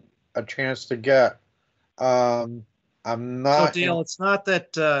all I'm a chance to get. I'm not. So Dale, it's not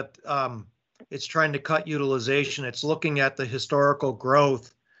that it's trying to cut utilization. It's looking at the historical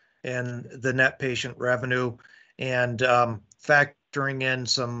growth and the net patient revenue, and factoring in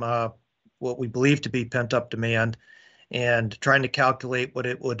some what we believe to be pent-up demand, and trying to calculate what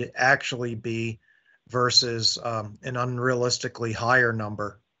it would actually be versus an unrealistically higher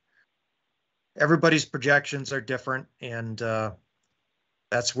number. Everybody's projections are different, and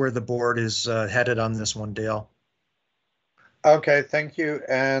that's where the board is headed on this one, Dale. Okay, thank you.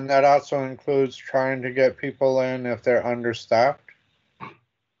 And that also includes trying to get people in if they're understaffed?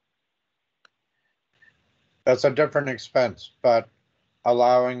 That's a different expense, but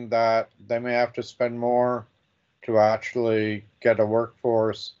allowing that they may have to spend more to actually get a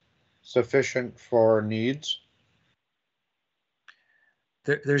workforce sufficient for needs?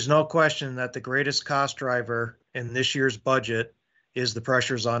 There's no question that the greatest cost driver in this year's budget is the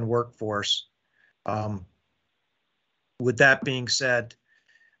pressures on workforce. With that being said,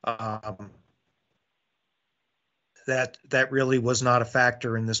 that really was not a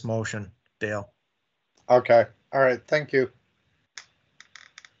factor in this motion, Dale. Okay, all right, thank you.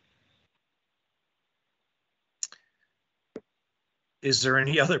 Is there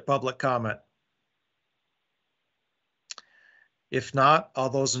any other public comment? If not, all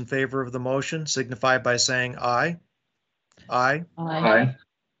those in favor of the motion signify by saying aye. Aye. Aye.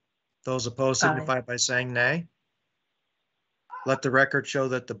 Those opposed signify by saying nay. Let the record show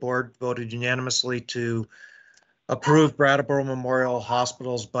that the board voted unanimously to approve Brattleboro Memorial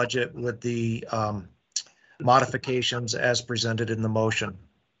Hospital's budget with the modifications as presented in the motion.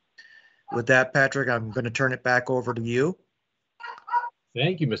 With that, Patrick, I'm going to turn it back over to you.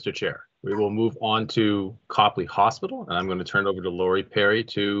 Thank you, Mr. Chair. We will move on to Copley Hospital, and I'm going to turn it over to Lori Perry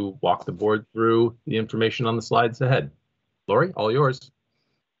to walk the board through the information on the slides ahead. Lori, all yours.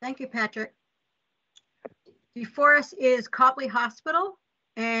 Thank you, Patrick. Before us is Copley Hospital,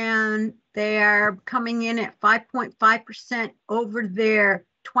 and they are coming in at 5.5% over their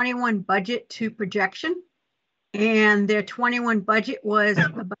 21 budget to projection. And their 21 budget was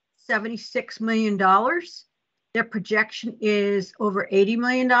about $76 million. Their projection is over $80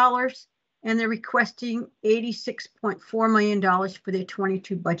 million, and they're requesting $86.4 million for their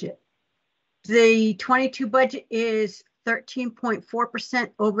 22 budget. The 22 budget is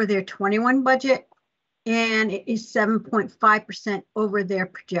 13.4% over their 21 budget, and it is 7.5% over their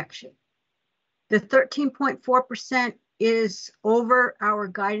projection. The 13.4% is over our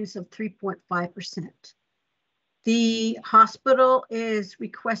guidance of 3.5%. The hospital is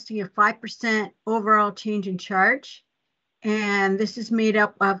requesting a 5% overall change in charge, and this is made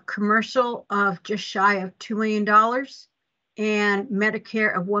up of commercial of just shy of $2 million and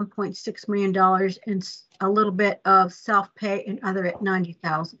Medicare of $1.6 million and a little bit of self-pay and other at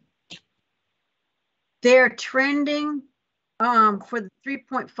 $90,000. They're trending for the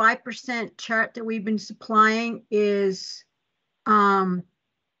 3.5% chart that we've been supplying is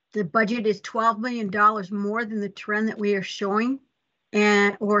the budget is $12 million more than the trend that we are showing,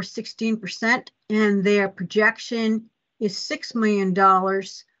 and or 16%, and their projection is $6 million or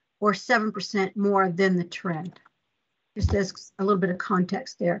 7% more than the trend. Just as a little bit of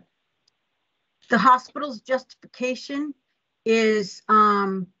context there. The hospital's justification is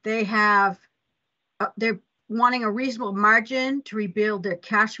they're wanting a reasonable margin to rebuild their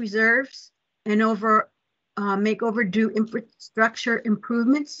cash reserves and make overdue infrastructure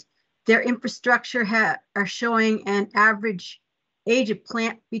improvements. Their infrastructure are showing an average age of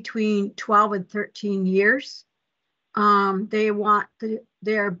plant between 12 and 13 years. They want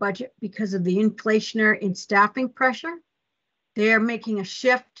their budget because of the inflationary and staffing pressure. They are making a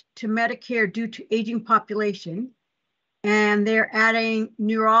shift to Medicare due to aging population, and they're adding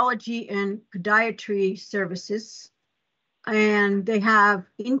neurology and podiatry services, and they have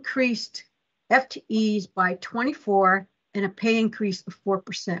increased FTEs by 24 and a pay increase of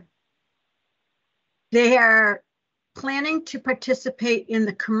 4%. They are planning to participate in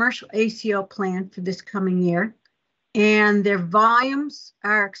the commercial ACO plan for this coming year, and their volumes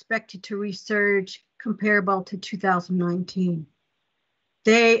are expected to resurge comparable to 2019.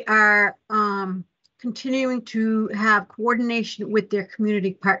 They are continuing to have coordination with their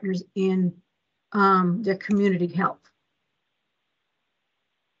community partners in their community health.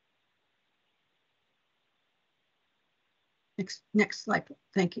 Next slide,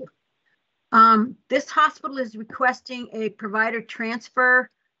 thank you. This hospital is requesting a provider transfer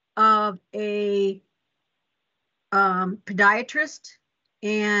of a podiatrist,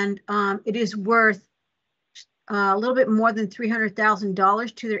 and it is worth a little bit more than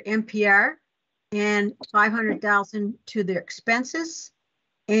 $300,000 to their NPR and $500,000 to their expenses.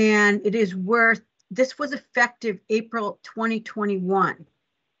 And it is worth, this was effective April 2021.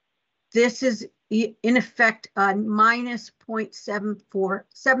 This is in effect a minus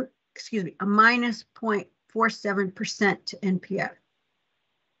 0.747, excuse me, a minus 0.47% to NPR.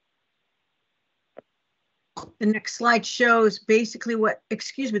 The next slide shows basically what,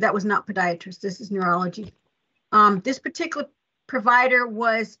 excuse me, that was not podiatrist, this is neurology. This particular provider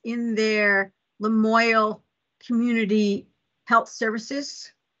was in their Lamoille Community Health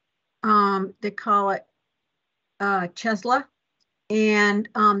Services. They call it Chesla. And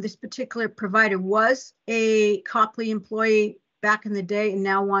this particular provider was a Copley employee back in the day and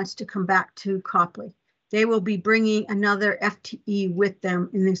now wants to come back to Copley. They will be bringing another FTE with them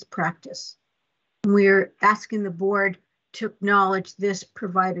in this practice. We're asking the board to acknowledge this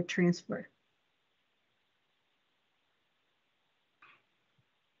provider transfer.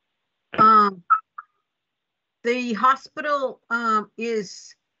 The hospital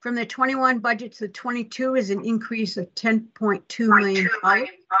is from the 21 budget to the 22 is an increase of 10.2 million.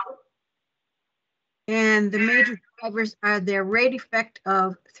 And the major drivers are their rate effect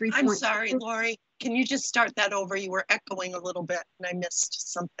of 3. I'm sorry, Lori. Can you just start that over? You were echoing a little bit and I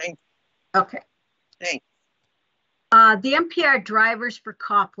missed something. Okay. Thanks. The NPR drivers for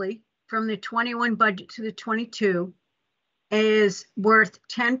Copley from the 21 budget to the 22 is worth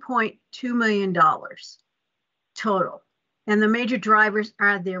 $10.2 million total. And the major drivers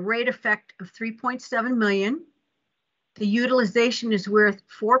are their rate effect of 3.7 million. The utilization is worth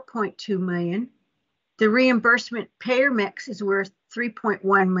 4.2 million. The reimbursement payer mix is worth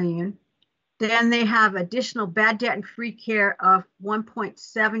 3.1 million. Then they have additional bad debt and free care of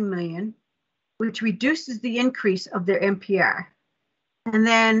 1.7 million, which reduces the increase of their NPR. And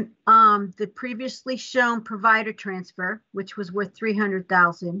then the previously shown provider transfer, which was worth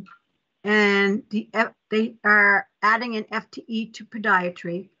 300,000. And they are adding an FTE to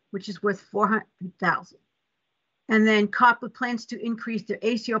podiatry, which is worth 400,000. And then Copley plans to increase their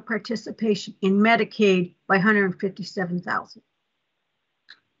ACO participation in Medicaid by 157,000.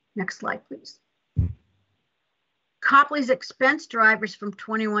 Next slide, please. Copley's expense drivers from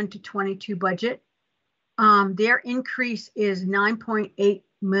 21 to 22 budget. Their increase is 9.8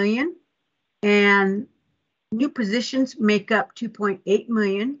 million, and new positions make up 2.8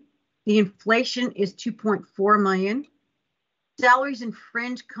 million. The inflation is 2.4 million. Salaries and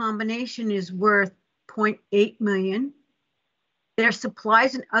fringe combination is worth 0.8 million. Their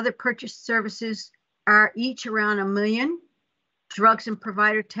supplies and other purchase services are each around $1 million. Drugs and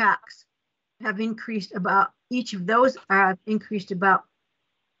provider tax have increased about, each of those have increased about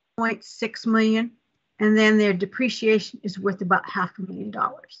 0.6 million. And then their depreciation is worth about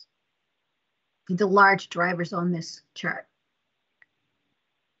 $500,000. The large drivers on this chart.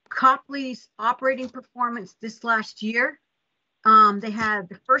 Copley's operating performance this last year, they had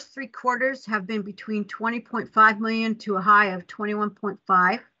the first 3 quarters have been between 20.5 million to a high of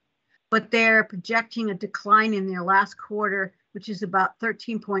 21.5, but they're projecting a decline in their last quarter, which is about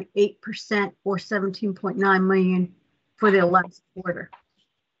 13.8% or 17.9 million for their last quarter.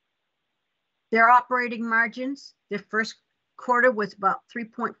 Their operating margins, their first quarter was about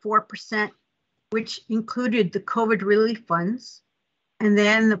 3.4%, which included the COVID relief funds. And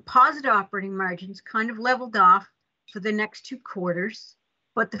then the positive operating margins kind of leveled off for the next 2 quarters,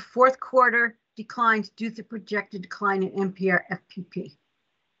 but the 4th quarter declines due to the projected decline in NPR FPP.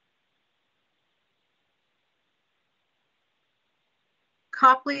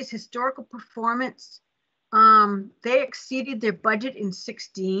 Copley's historical performance, they exceeded their budget in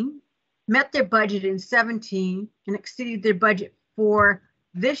 16, met their budget in 17, and exceeded their budget for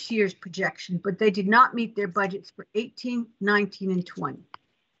this year's projection, but they did not meet their budgets for 18, 19, and 20.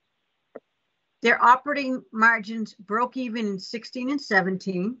 Their operating margins broke even in 16 and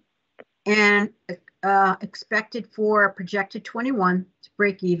 17 and expected for projected 21 to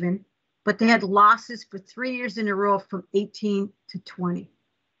break even, but they had losses for 3 years in a row from 18 to 20.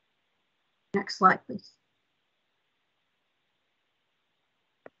 Next slide, please.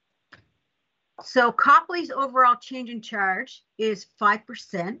 So Copley's overall change in charge is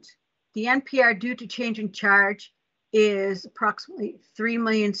 5%. The NPR due to change in charge is approximately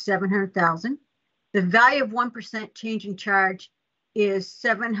 3,700,000. The value of 1% change in charge is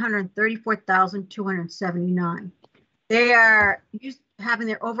 734,279. They are having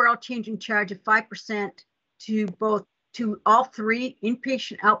their overall change in charge of 5% to all 3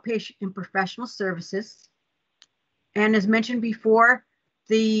 inpatient, outpatient, and professional services. And as mentioned before,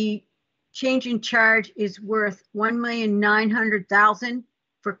 the change in charge is worth 1,900,000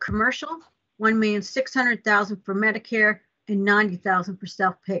 for commercial, 1,600,000 for Medicare, and 90,000 for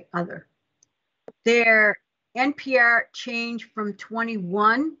self-pay other. Their NPR change from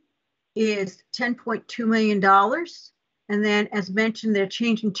 21 is $10.2 million, And then, as mentioned, their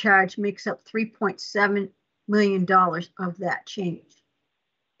change in charge makes up $3.7 million of that change.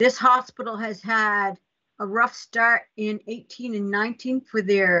 This hospital has had a rough start in 18 and 19 for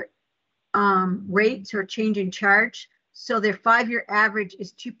their rates or change in charge. So their 5-year average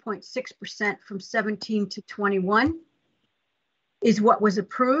is 2.6% from 17 to 21 is what was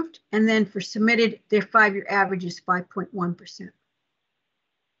approved. And then for submitted, their 5-year average is 5.1%.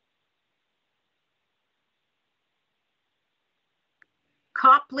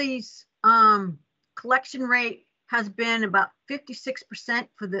 Copley's collection rate has been about 56%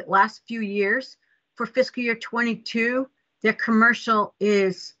 for the last few years. For fiscal year 22, their commercial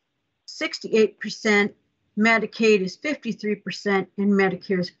is 68%, Medicaid is 53%, and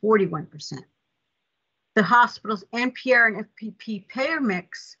Medicare is 41%. The hospital's NPR and FPP payer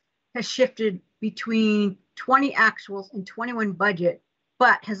mix has shifted between 20 actuals and 21 budget,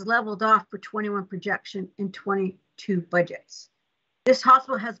 but has leveled off for 21 projection and 22 budgets. This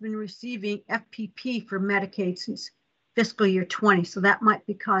hospital has been receiving FPP for Medicaid since fiscal year 20, so that might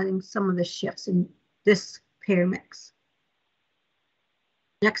be causing some of the shifts in this payer mix.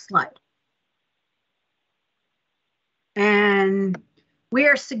 Next slide. And we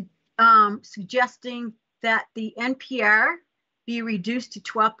are suggesting that the NPR be reduced to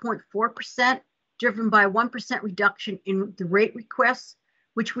 12.4%, driven by 1% reduction in the rate requests,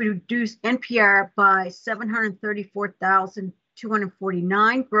 which would reduce NPR by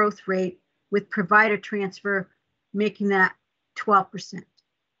 734,249 growth rate, with provider transfer making that 12%.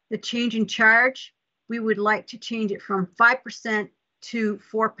 The change in charge, we would like to change it from 5% to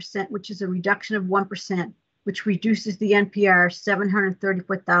 4%, which is a reduction of 1%, which reduces the NPR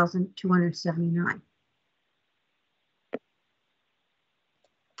 734,279.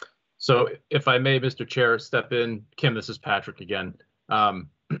 So if I may, Mr. Chair, step in. Kim, this is Patrick again.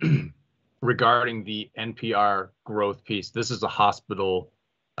 Regarding the NPR growth piece, this is a hospital,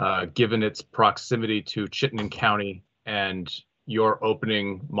 given its proximity to Chittenden County and your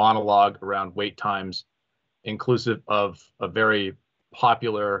opening monologue around wait times, inclusive of a very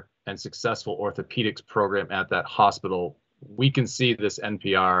popular and successful orthopedics program at that hospital, we can see this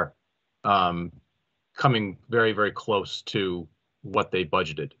NPR coming very, very close to what they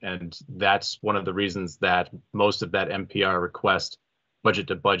budgeted. And that's one of the reasons that most of that NPR request budget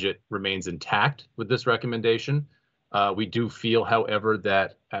to budget remains intact with this recommendation. We do feel, however,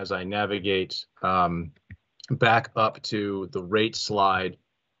 that as I navigate back up to the rate slide,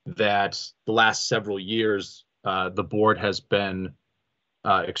 that the last several years, the board has been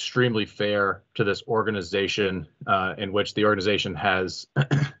extremely fair to this organization, in which the organization has,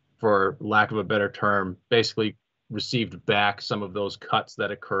 for lack of a better term, basically received back some of those cuts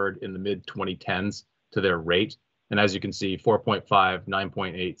that occurred in the mid 2010s to their rate. And as you can see, 4.5,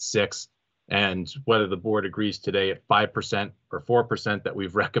 9.8, 6, and whether the board agrees today at 5% or 4% that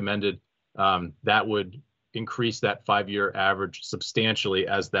we've recommended, that would increase that 5-year average substantially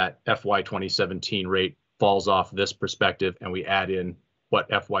as that FY 2017 rate falls off this perspective and we add in what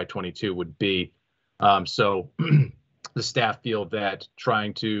FY 22 would be. So the staff feel that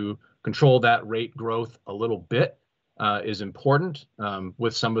trying to control that rate growth a little bit is important,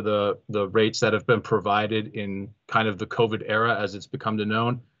 with some of the rates that have been provided in kind of the COVID era as it's become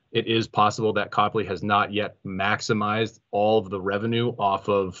known. It is possible that Copley has not yet maximized all of the revenue off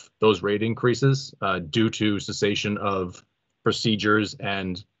of those rate increases due to cessation of procedures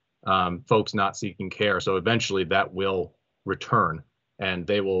and folks not seeking care. So eventually that will return and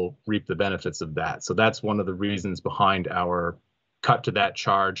they will reap the benefits of that. So that's one of the reasons behind our cut to that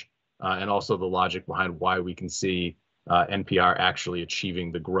charge, and also the logic behind why we can see NPR actually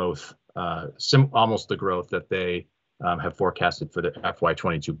achieving the growth, almost the growth that they have forecasted for the FY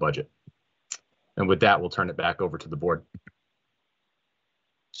 22 budget. And with that, we'll turn it back over to the board.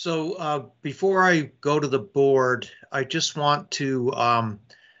 So before I go to the board, I just want to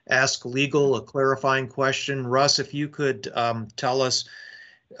ask legal a clarifying question. Russ, if you could tell us,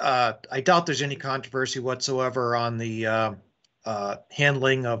 I doubt there's any controversy whatsoever on the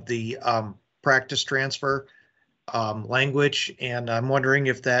handling of the practice transfer language, and I'm wondering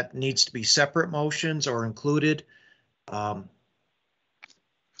if that needs to be separate motions or included.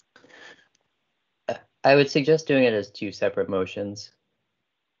 I would suggest doing it as 2 separate motions.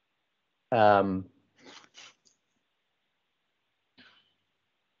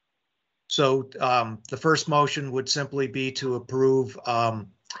 So the first motion would simply be to approve the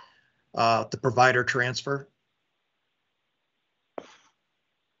provider transfer.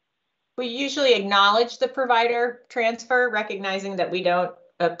 We usually acknowledge the provider transfer, recognizing that we don't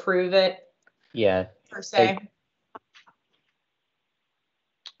approve it. Yeah. Per se.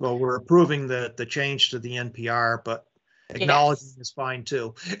 Well, we're approving the change to the NPR, but Acknowledging Yes. is fine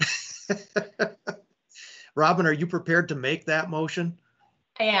too. Robin, are you prepared to make that motion?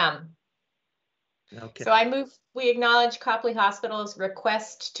 I am. Okay. So I move, we acknowledge Copley Hospital's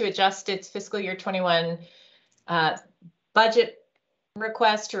request to adjust its fiscal year 21 budget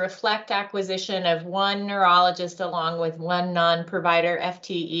request to reflect acquisition of one neurologist along with one non-provider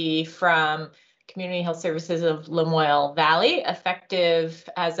FTE from Community Health Services of Lamoille Valley, effective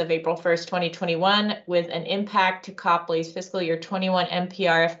as of April 1st, 2021, with an impact to Copley's fiscal year 21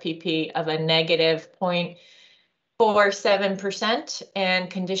 NPR FPP of a negative 0.47% and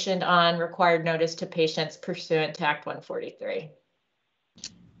conditioned on required notice to patients pursuant to Act 143.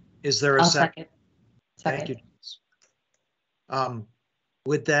 Is there a I'll second? second. Thank you.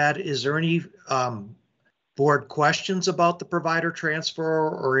 With that, is there any board questions about the provider transfer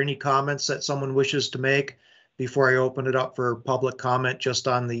or any comments that someone wishes to make before I open it up for public comment just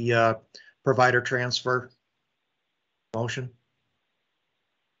on the provider transfer motion?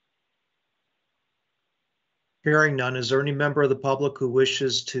 Hearing none, is there any member of the public who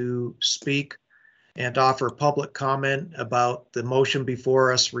wishes to speak and offer public comment about the motion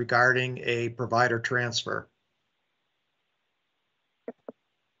before us regarding a provider transfer?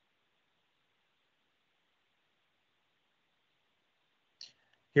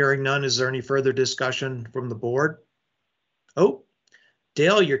 Hearing none, is there any further discussion from the board? Oh,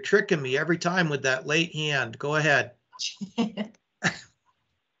 Dale, you're tricking me every time with that late hand. Go ahead.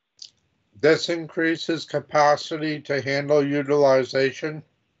 This increases capacity to handle utilization.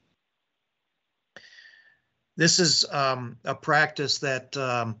 This is a practice that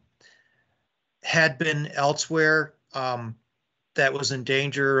had been elsewhere that was in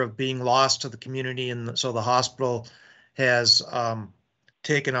danger of being lost to the community, and so the hospital has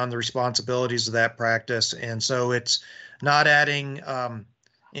taken on the responsibilities of that practice, and so it's not adding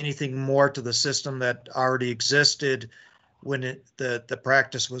anything more to the system that already existed when the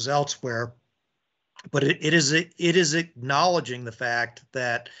practice was elsewhere, but it is acknowledging the fact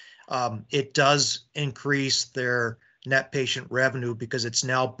that it does increase their net patient revenue because it's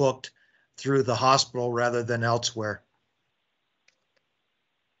now booked through the hospital rather than elsewhere.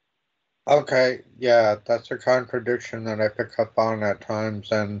 Okay, yeah, that's a contradiction that I pick up on at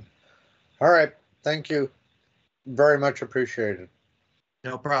times. And all right, thank you. Very much appreciated.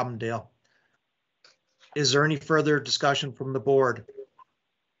 No problem, Dale. Is there any further discussion from the board?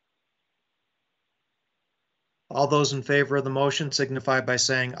 All those in favor of the motion signify by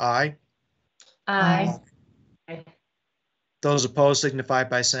saying aye. Aye. Those opposed signify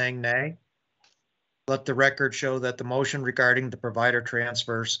by saying nay. Let the record show that the motion regarding the provider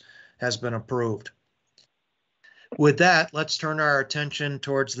transfers has been approved. With that, let's turn our attention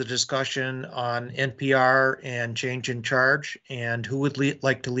towards the discussion on NPR and change in charge, and who would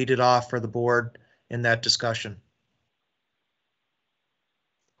like to lead it off for the board in that discussion?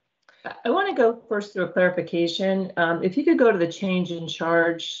 I want to go first through a clarification. If you could go to the change in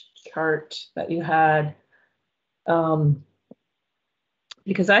charge chart that you had,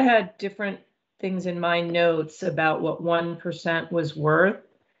 because I had different things in my notes about what 1% was worth.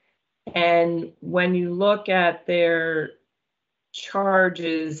 And when you look at their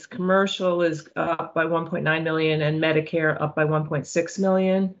charges, commercial is up by 1.9 million and Medicare up by 1.6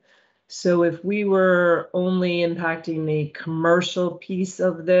 million. So if we were only impacting the commercial piece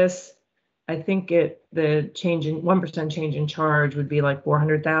of this, I think the change in 1% change in charge would be like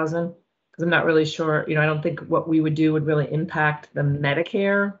 400,000, because I'm not really sure, I don't think what we would do would really impact the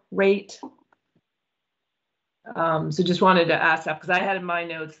Medicare rate. So just wanted to ask that, because I had in my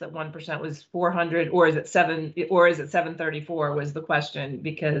notes that 1% was 400, or is it 734 was the question,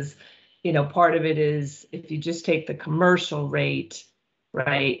 because, part of it is if you just take the commercial rate,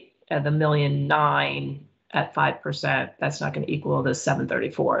 right, at the $1.9 million at 5%, that's not going to equal the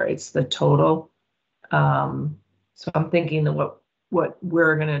 734. It's the total. So I'm thinking that what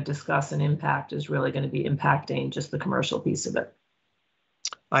we're going to discuss and impact is really going to be impacting just the commercial piece of it.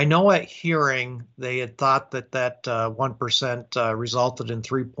 I know at hearing they had thought that 1% resulted in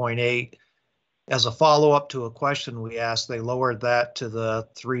 3.8. As a follow-up to a question we asked, they lowered that to the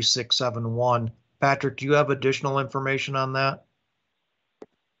 3,671. Patrick, do you have additional information on that?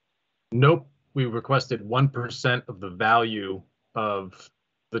 Nope. We requested 1% of the value of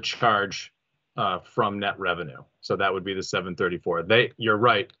the charge from net revenue. So that would be the 734. You're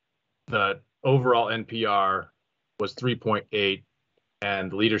right. The overall NPR was 3.8.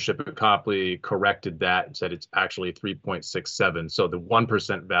 And leadership at Copley corrected that and said it's actually 3.67. So the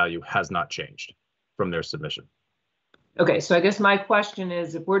 1% value has not changed from their submission. Okay, so I guess my question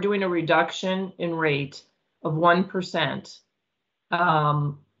is, if we're doing a reduction in rate of 1%,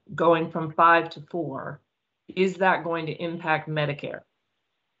 going from 5 to 4, is that going to impact Medicare?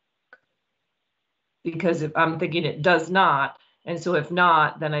 Because if I'm thinking it does not, and so if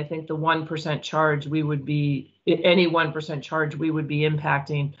not, then I think the 1% charge we would be, any 1% charge we would be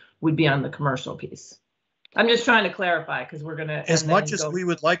impacting would be on the commercial piece. I'm just trying to clarify because we're gonna. As much as we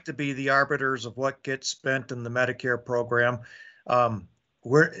would like to be the arbiters of what gets spent in the Medicare program,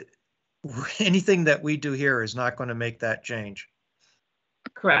 anything that we do here is not going to make that change.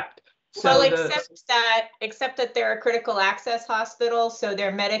 Correct. So well, except that they're a critical access hospital, so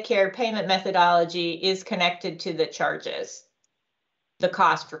their Medicare payment methodology is connected to the charges, the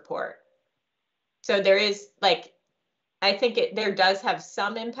cost report. So there is like, I think there does have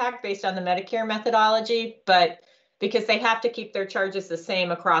some impact based on the Medicare methodology, but because they have to keep their charges the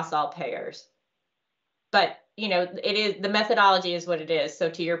same across all payers. But, you know, it is, the methodology is what it is. So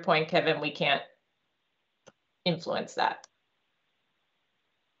to your point, Kevin, we can't influence that.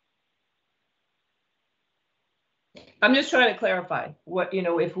 I'm just trying to clarify what, you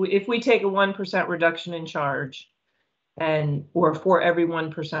know, if we take a 1% reduction in charge or for every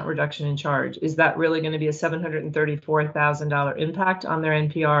 1% reduction in charge, is that really going to be a $734,000 impact on their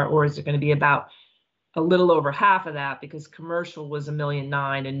NPR, or is it going to be about a little over half of that because commercial was $1.9 million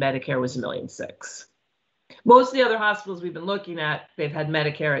and Medicare was $1.6 million? Most of the other hospitals we've been looking at, they've had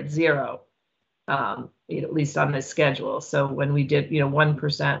Medicare at 0, at least on this schedule. So when we did,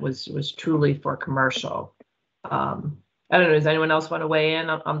 1% was truly for commercial. I don't know. Does anyone else want to weigh in?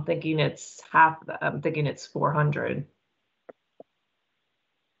 I'm thinking it's half. I'm thinking it's 400.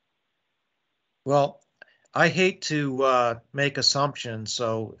 Well, I hate to make assumptions.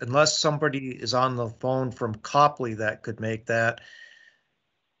 So unless somebody is on the phone from Copley that could make that,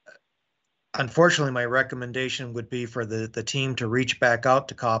 unfortunately, my recommendation would be for the team to reach back out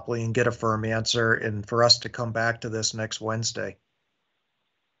to Copley and get a firm answer, and for us to come back to this next Wednesday.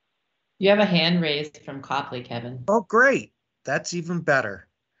 You have a hand raised from Copley, Kevin. Oh, great. That's even better.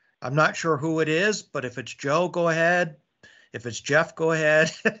 I'm not sure who it is, but if it's Joe, go ahead. If it's Jeff, go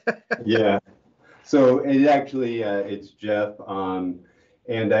ahead. Yeah. So it actually, it's Jeff.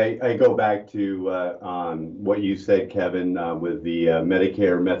 And I go back to what you said, Kevin, with the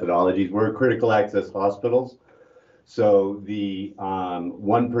Medicare methodologies. We're critical access hospitals. So the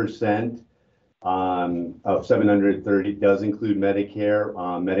 1% of 730 does include Medicare.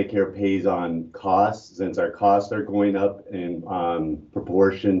 Medicare pays on costs. Since our costs are going up in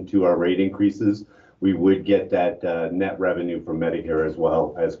proportion to our rate increases, we would get that net revenue from Medicare as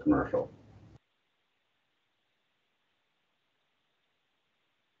well as commercial.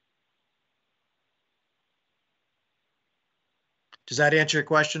 Does that answer your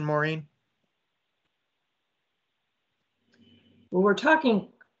question, Maureen? Well, we're talking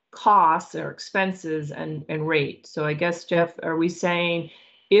costs or expenses and rate. So I guess, Jeff, are we saying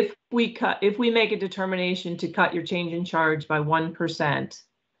if we make a determination to cut your change in charge by 1%,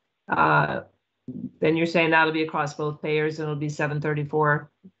 then you're saying that'll be across both payers and it'll be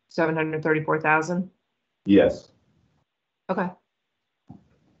 734,000? Yes. Okay.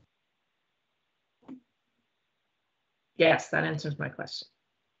 Yes, that answers my question.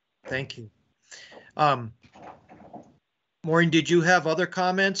 Thank you. Maureen, did you have other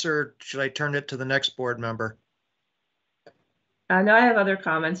comments, or should I turn it to the next board member? No, I have other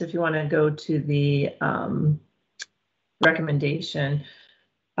comments if you want to go to the recommendation.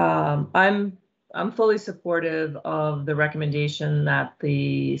 I'm fully supportive of the recommendation that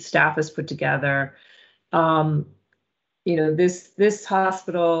the staff has put together. This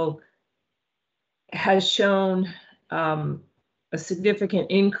hospital has shown a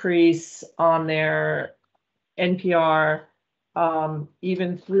significant increase on their NPR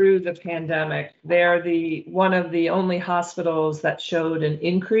even through the pandemic. They're one of the only hospitals that showed an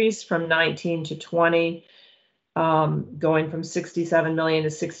increase from 19 to 20, going from 67 million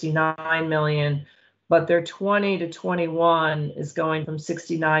to 69 million, but their 20 to 21 is going from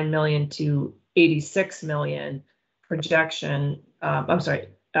 69 million to 86 million projection.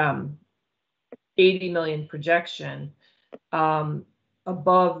 80 million projection,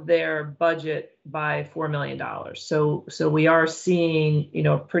 above their budget by $4 million. So we are seeing,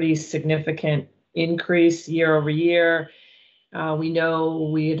 a pretty significant increase year over year. We know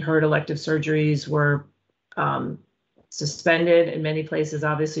we had heard elective surgeries were suspended in many places,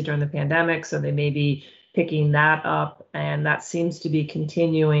 obviously during the pandemic. So they may be picking that up, and that seems to be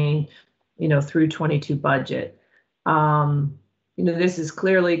continuing, through 22 budget. This is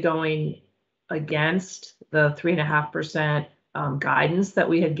clearly going against the 3.5% guidance that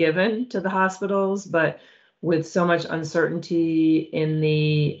we had given to the hospitals, but with so much uncertainty in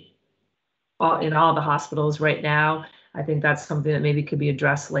all the hospitals right now, I think that's something that maybe could be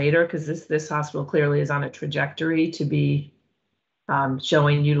addressed later, because this hospital clearly is on a trajectory to be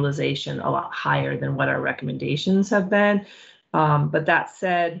showing utilization a lot higher than what our recommendations have been. But that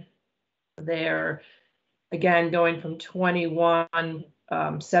said, they're again going from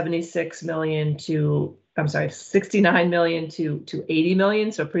 76 million to, I'm sorry, 69 million to 80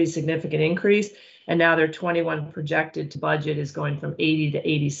 million, so a pretty significant increase. And now their 21 projected to budget is going from 80 to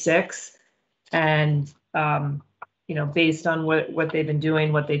 86. And you know, based on what they've been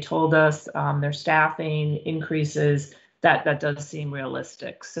doing, what they told us, their staffing increases, that does seem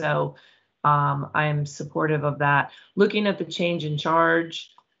realistic. So I'm supportive of that. Looking at the change in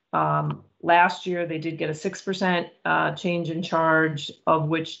charge, last year they did get a 6% change in charge, of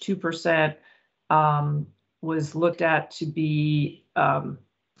which 2% was looked at to be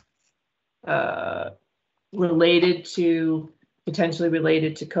potentially related to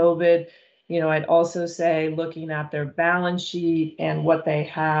COVID. You know, I'd also say, looking at their balance sheet and what they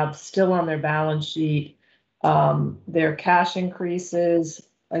have still on their balance sheet, their cash increases,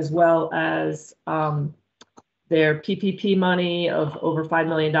 as well as their PPP money of over $5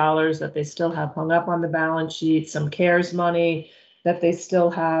 million that they still have hung up on the balance sheet, some CARES money that they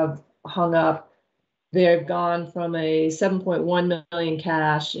still have hung up. They've gone from a 7.1 million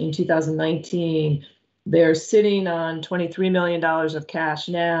cash in 2019. They're sitting on $23 million of cash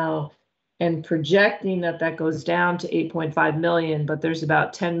now, and projecting that goes down to 8.5 million, but there's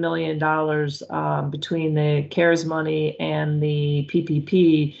about $10 million between the CARES money and the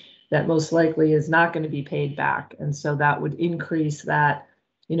PPP that most likely is not going to be paid back. And so that would increase that,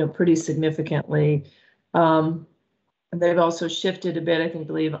 you know, pretty significantly. They've also shifted a bit, I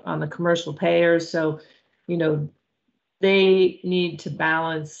believe, on the commercial payers. So, you know, they need to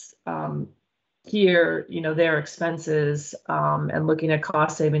balance here, you know, their expenses and looking at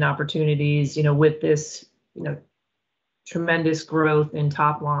cost saving opportunities, you know, with this, you know, tremendous growth in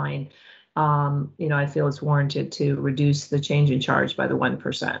top line. You know, I feel it's warranted to reduce the change in charge by the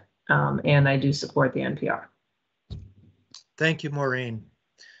 1%. And I do support the NPR. Thank you, Maureen.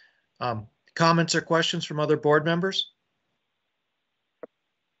 Comments or questions from other board members?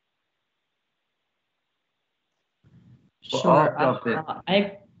 Well, Sure.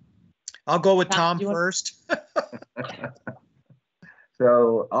 I'll go with Tom, Tom first.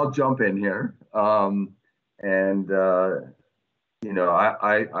 So I'll jump in here. You know,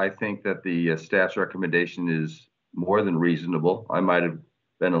 I think that the staff's recommendation is more than reasonable. I might have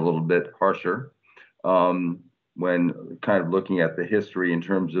been a little bit harsher when kind of looking at the history in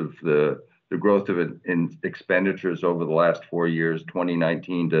terms of the growth of it in expenditures over the last 4 years,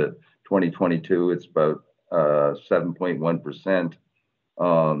 2019 to 2022, it's about 7.1%.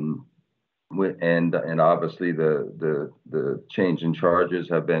 And obviously the change in charges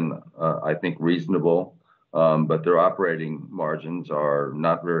have been, I think, reasonable, but their operating margins are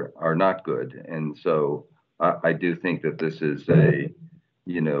not good. And so I do think that this is a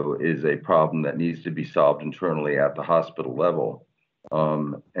problem that needs to be solved internally at the hospital level.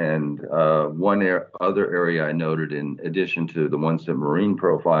 One other area I noted, in addition to the ones that Maureen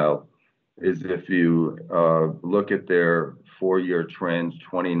profiled, is if you look at their 4-year trends,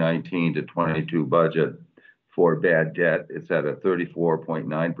 2019 to 22 budget for bad debt, it's at a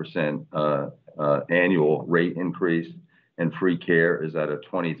 34.9% annual rate increase, and free care is at a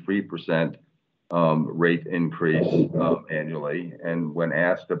 23% rate increase annually. And when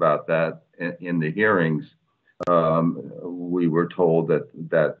asked about that in the hearings, we were told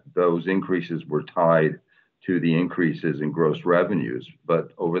that those increases were tied to the increases in gross revenues.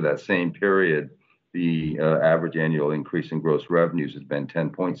 But over that same period, the average annual increase in gross revenues has been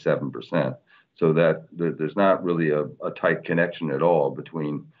 10.7%. So that there's not really a tight connection at all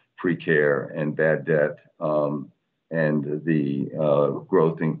between free care and bad debt and the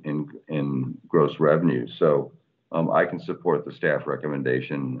growth in gross revenues. So I can support the staff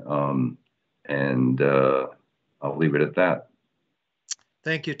recommendation, and I'll leave it at that.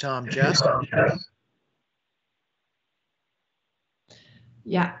 Thank you, Tom. Jess?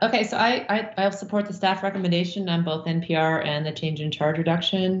 Yeah, okay, so I'll support the staff recommendation on both NPR and the change in charge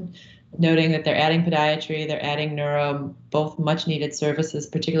reduction, noting that they're adding podiatry, they're adding neuro, both much needed services,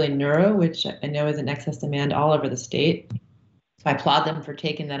 particularly neuro, which I know is in excess demand all over the state. So I applaud them for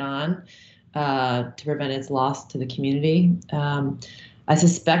taking that on to prevent its loss to the community. I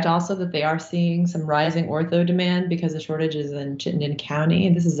suspect also that they are seeing some rising ortho demand because of shortages in Chittenden County.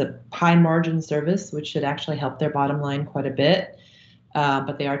 And this is a high margin service, which should actually help their bottom line quite a bit.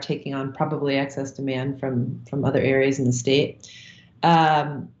 But they are taking on probably excess demand from other areas in the state.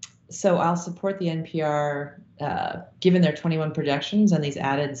 So I'll support the NPR given their 21 projections and these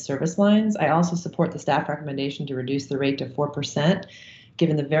added service lines. I also support the staff recommendation to reduce the rate to 4%,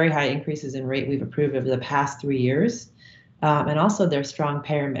 given the very high increases in rate we've approved over the past 3 years. And also their strong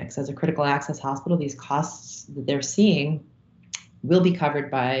payer mix. As a critical access hospital, these costs that they're seeing will be covered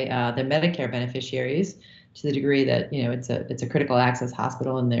by their Medicare beneficiaries to the degree that, you know, it's a critical access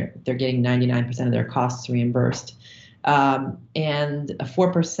hospital and they're getting 99% of their costs reimbursed. And a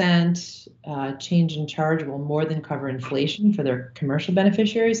 4% change in charge will more than cover inflation for their commercial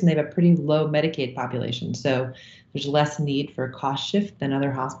beneficiaries, and they have a pretty low Medicaid population, so there's less need for cost shift than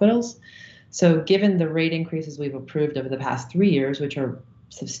other hospitals. So given the rate increases we've approved over the past 3 years, which are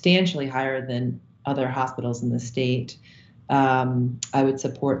substantially higher than other hospitals in the state, I would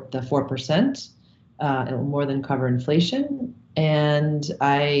support the 4%. It will more than cover inflation, and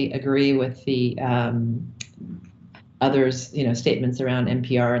I agree with the others, you know, statements around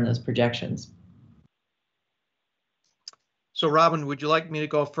NPR and those projections. So Robin, would you like me to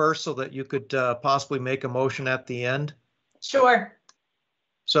go first so that you could possibly make a motion at the end? Sure.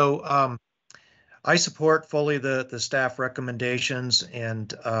 So I support fully the staff recommendations,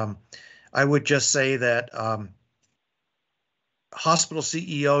 and I would just say that hospital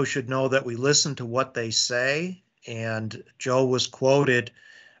CEOs should know that we listen to what they say, and Joe was quoted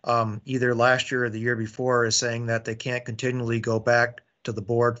either last year or the year before as saying that they can't continually go back to the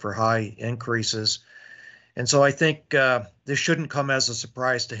board for high increases. And so I think this shouldn't come as a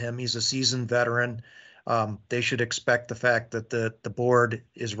surprise to him. He's a seasoned veteran. They should expect the fact that the board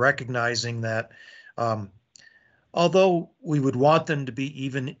is recognizing that although we would want them to be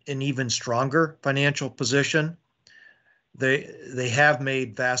even stronger financial position, they have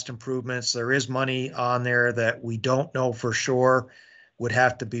made vast improvements. There is money on there that we don't know for sure would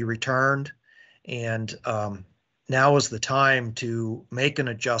have to be returned. And now is the time to make an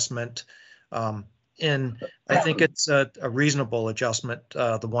adjustment. And I think it's a reasonable adjustment,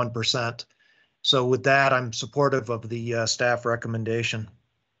 the 1%. So with that, I'm supportive of the staff recommendation.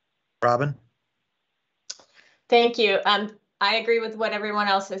 Robin? Thank you. I agree with what everyone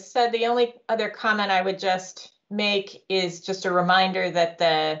else has said. The only other comment I would just make is just a reminder that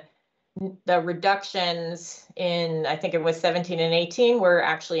the reductions in, I think it was 17 and 18, were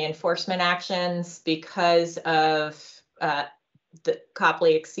actually enforcement actions because of the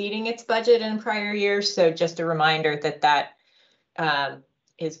Copley exceeding its budget in prior years. So just a reminder that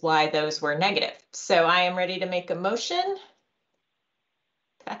is why those were negative. So I am ready to make a motion.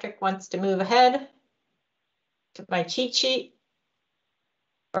 Patrick wants to move ahead to my cheat sheet,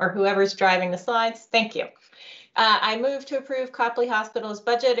 or whoever's driving the slides. Thank you. I move to approve Copley Hospital's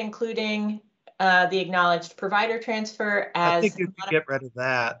budget, including the acknowledged provider transfer as— I think you can get rid of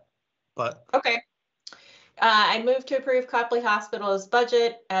that, but— Okay. I move to approve Copley Hospital's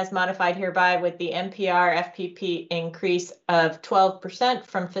budget as modified hereby with the NPR FPP increase of 12%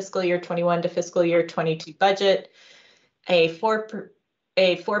 from fiscal year 21 to fiscal year 22 budget, a 4%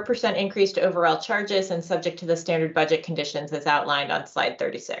 increase to overall charges, and subject to the standard budget conditions as outlined on slide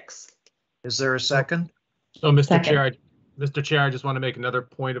 36. Is there a second? So, Mr. Chair, I just want to make another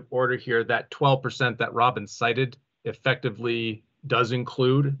point of order here. That 12% that Robin cited effectively does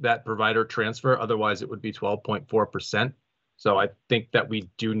include that provider transfer. Otherwise, it would be 12.4%. So I think that we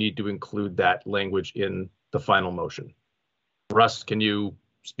do need to include that language in the final motion. Russ, can you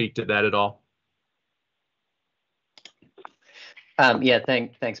speak to that at all? Yeah,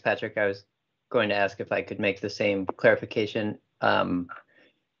 thanks, Patrick. I was going to ask if I could make the same clarification.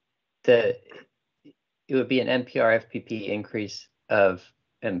 It would be an NPR FPP increase of,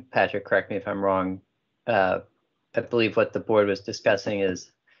 and Patrick, correct me if I'm wrong, I believe what the board was discussing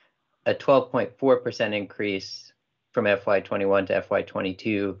is a 12.4% increase from FY21 to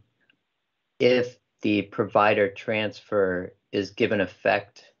FY22 if the provider transfer is given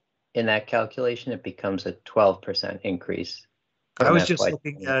effect in that calculation, it becomes a 12% increase. I was just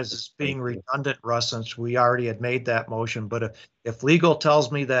looking at it as being redundant, Russ, since we already had made that motion. But if legal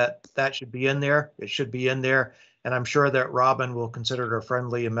tells me that that should be in there, it should be in there. And I'm sure that Robin will consider it a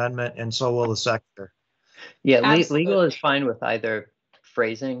friendly amendment, and so will the sector. Yeah, legal is fine with either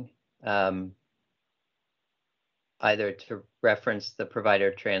phrasing, either to reference the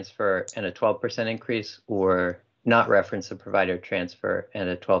provider transfer and a 12% increase, or not reference the provider transfer and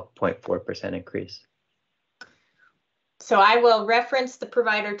a 12.4% increase. So I will reference the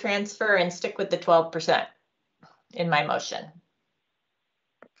provider transfer and stick with the 12% in my motion.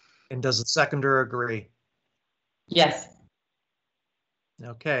 And does the seconder agree? Yes.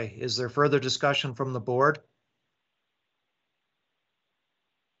 Okay, is there further discussion from the board?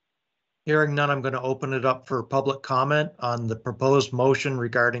 Hearing none, I'm going to open it up for public comment on the proposed motion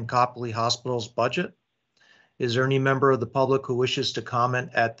regarding Copley Hospital's budget. Is there any member of the public who wishes to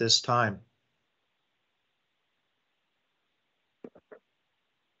comment at this time?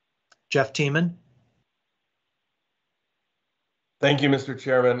 Jeff Tiemann. Thank you, Mr.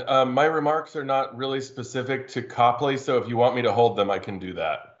 Chairman. My remarks are not really specific to Copley, so if you want me to hold them, I can do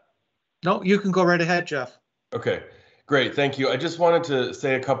that. No, you can go right ahead, Jeff. Okay, great. Thank you. I just wanted to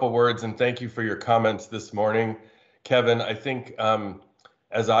say a couple words and thank you for your comments this morning. Kevin, I think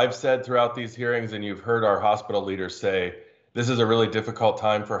as I've said throughout these hearings and you've heard our hospital leaders say, this is a really difficult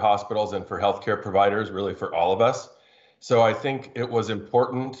time for hospitals and for healthcare providers, really for all of us. So I think it was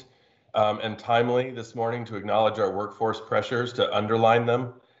important and timely this morning to acknowledge our workforce pressures, to underline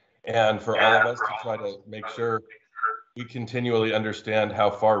them, and for all of us to try to make sure we continually understand how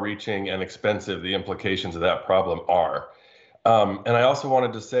far-reaching and expensive the implications of that problem are. And I also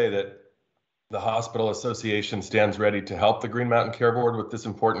wanted to say that the Hospital Association stands ready to help the Green Mountain Care Board with this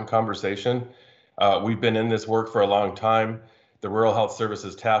important conversation. We've been in this work for a long time. The Rural Health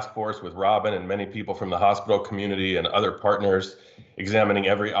Services Task Force with Robin and many people from the hospital community and other partners examining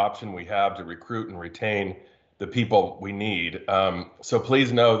every option we have to recruit and retain the people we need. So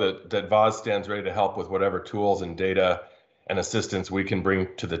please know that VOZ stands ready to help with whatever tools and data and assistance we can bring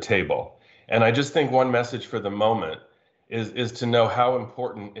to the table. And I just think one message for the moment is to know how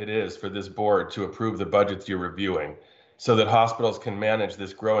important it is for this board to approve the budgets you're reviewing so that hospitals can manage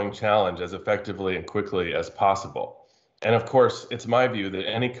this growing challenge as effectively and quickly as possible. And of course, it's my view that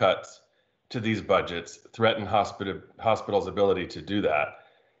any cuts to these budgets threaten hospitals' ability to do that.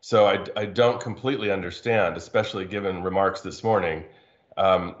 So I don't completely understand, especially given remarks this morning,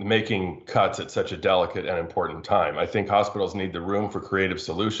 making cuts at such a delicate and important time. I think hospitals need the room for creative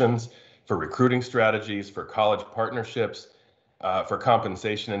solutions, for recruiting strategies, for college partnerships, for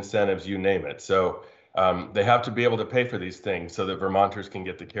compensation incentives, you name it. So they have to be able to pay for these things so that Vermonters can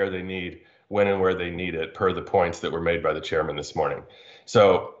get the care they need when and where they need it, per the points that were made by the chairman this morning.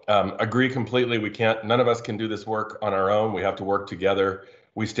 So agree completely. None of us can do this work on our own. We have to work together.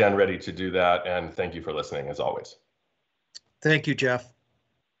 We stand ready to do that. And thank you for listening, as always. Thank you, Jeff.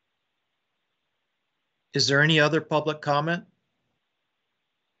 Is there any other public comment?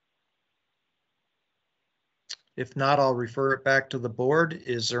 If not, I'll refer it back to the board.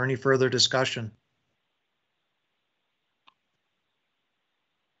 Is there any further discussion?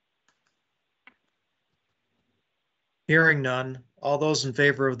 Hearing none, all those in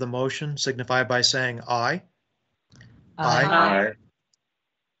favor of the motion signify by saying aye. Aye.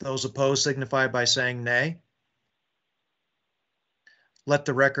 Those opposed signify by saying nay. Let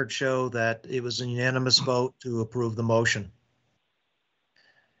the record show that it was a unanimous vote to approve the motion.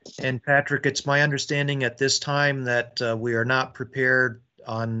 And Patrick, it's my understanding at this time that we are not prepared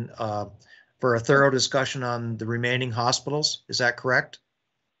for a thorough discussion on the remaining hospitals. Is that correct?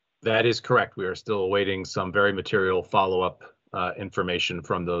 That is correct. We are still awaiting some very material follow-up information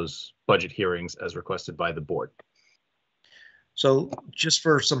from those budget hearings as requested by the board. So just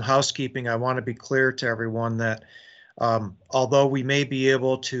for some housekeeping, I want to be clear to everyone that although we may be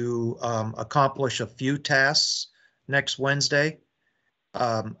able to accomplish a few tasks next Wednesday,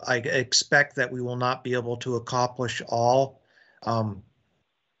 I expect that we will not be able to accomplish all.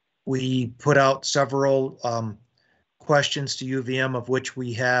 We put out several questions to UVM, of which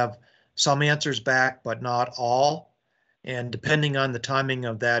we have some answers back, but not all. And depending on the timing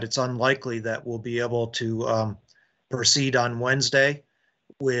of that, it's unlikely that we'll be able to proceed on Wednesday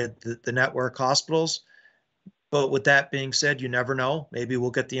with the network hospitals. But with that being said, you never know. Maybe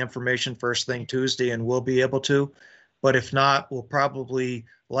we'll get the information first thing Tuesday and we'll be able to. But if not, we'll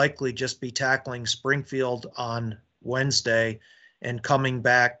likely just be tackling Springfield on Wednesday and coming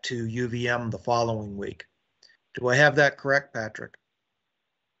back to UVM the following week. Do I have that correct, Patrick?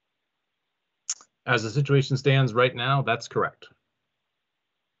 As the situation stands right now, that's correct.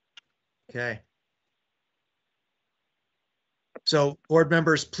 Okay. So board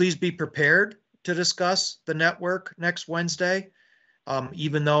members, please be prepared to discuss the network next Wednesday,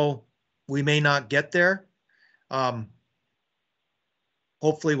 even though we may not get there.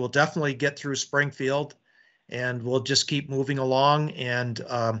 Hopefully we'll definitely get through Springfield and we'll just keep moving along. And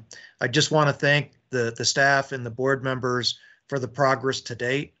I just want to thank the staff and the board members for the progress to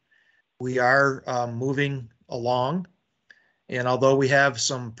date. We are moving along. And although we have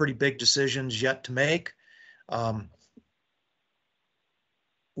some pretty big decisions yet to make,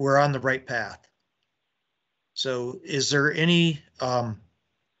 we're on the right path. So is there any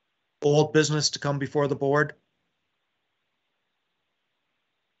old business to come before the board?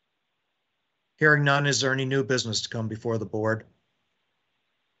 Hearing none, is there any new business to come before the board?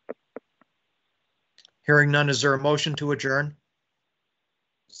 Hearing none, is there a motion to adjourn?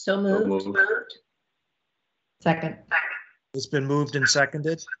 So moved. Second. It's been moved and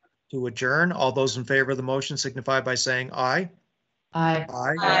seconded to adjourn. All those in favor of the motion signify by saying aye. Aye.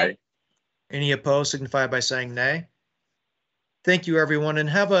 Aye. Any opposed signify by saying nay. Thank you, everyone, and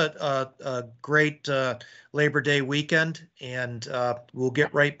have a great Labor Day weekend. And we'll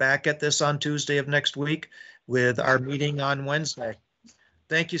get right back at this on Tuesday of next week with our meeting on Wednesday.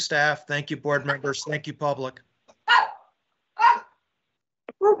 Thank you, staff. Thank you, board members. Thank you, public.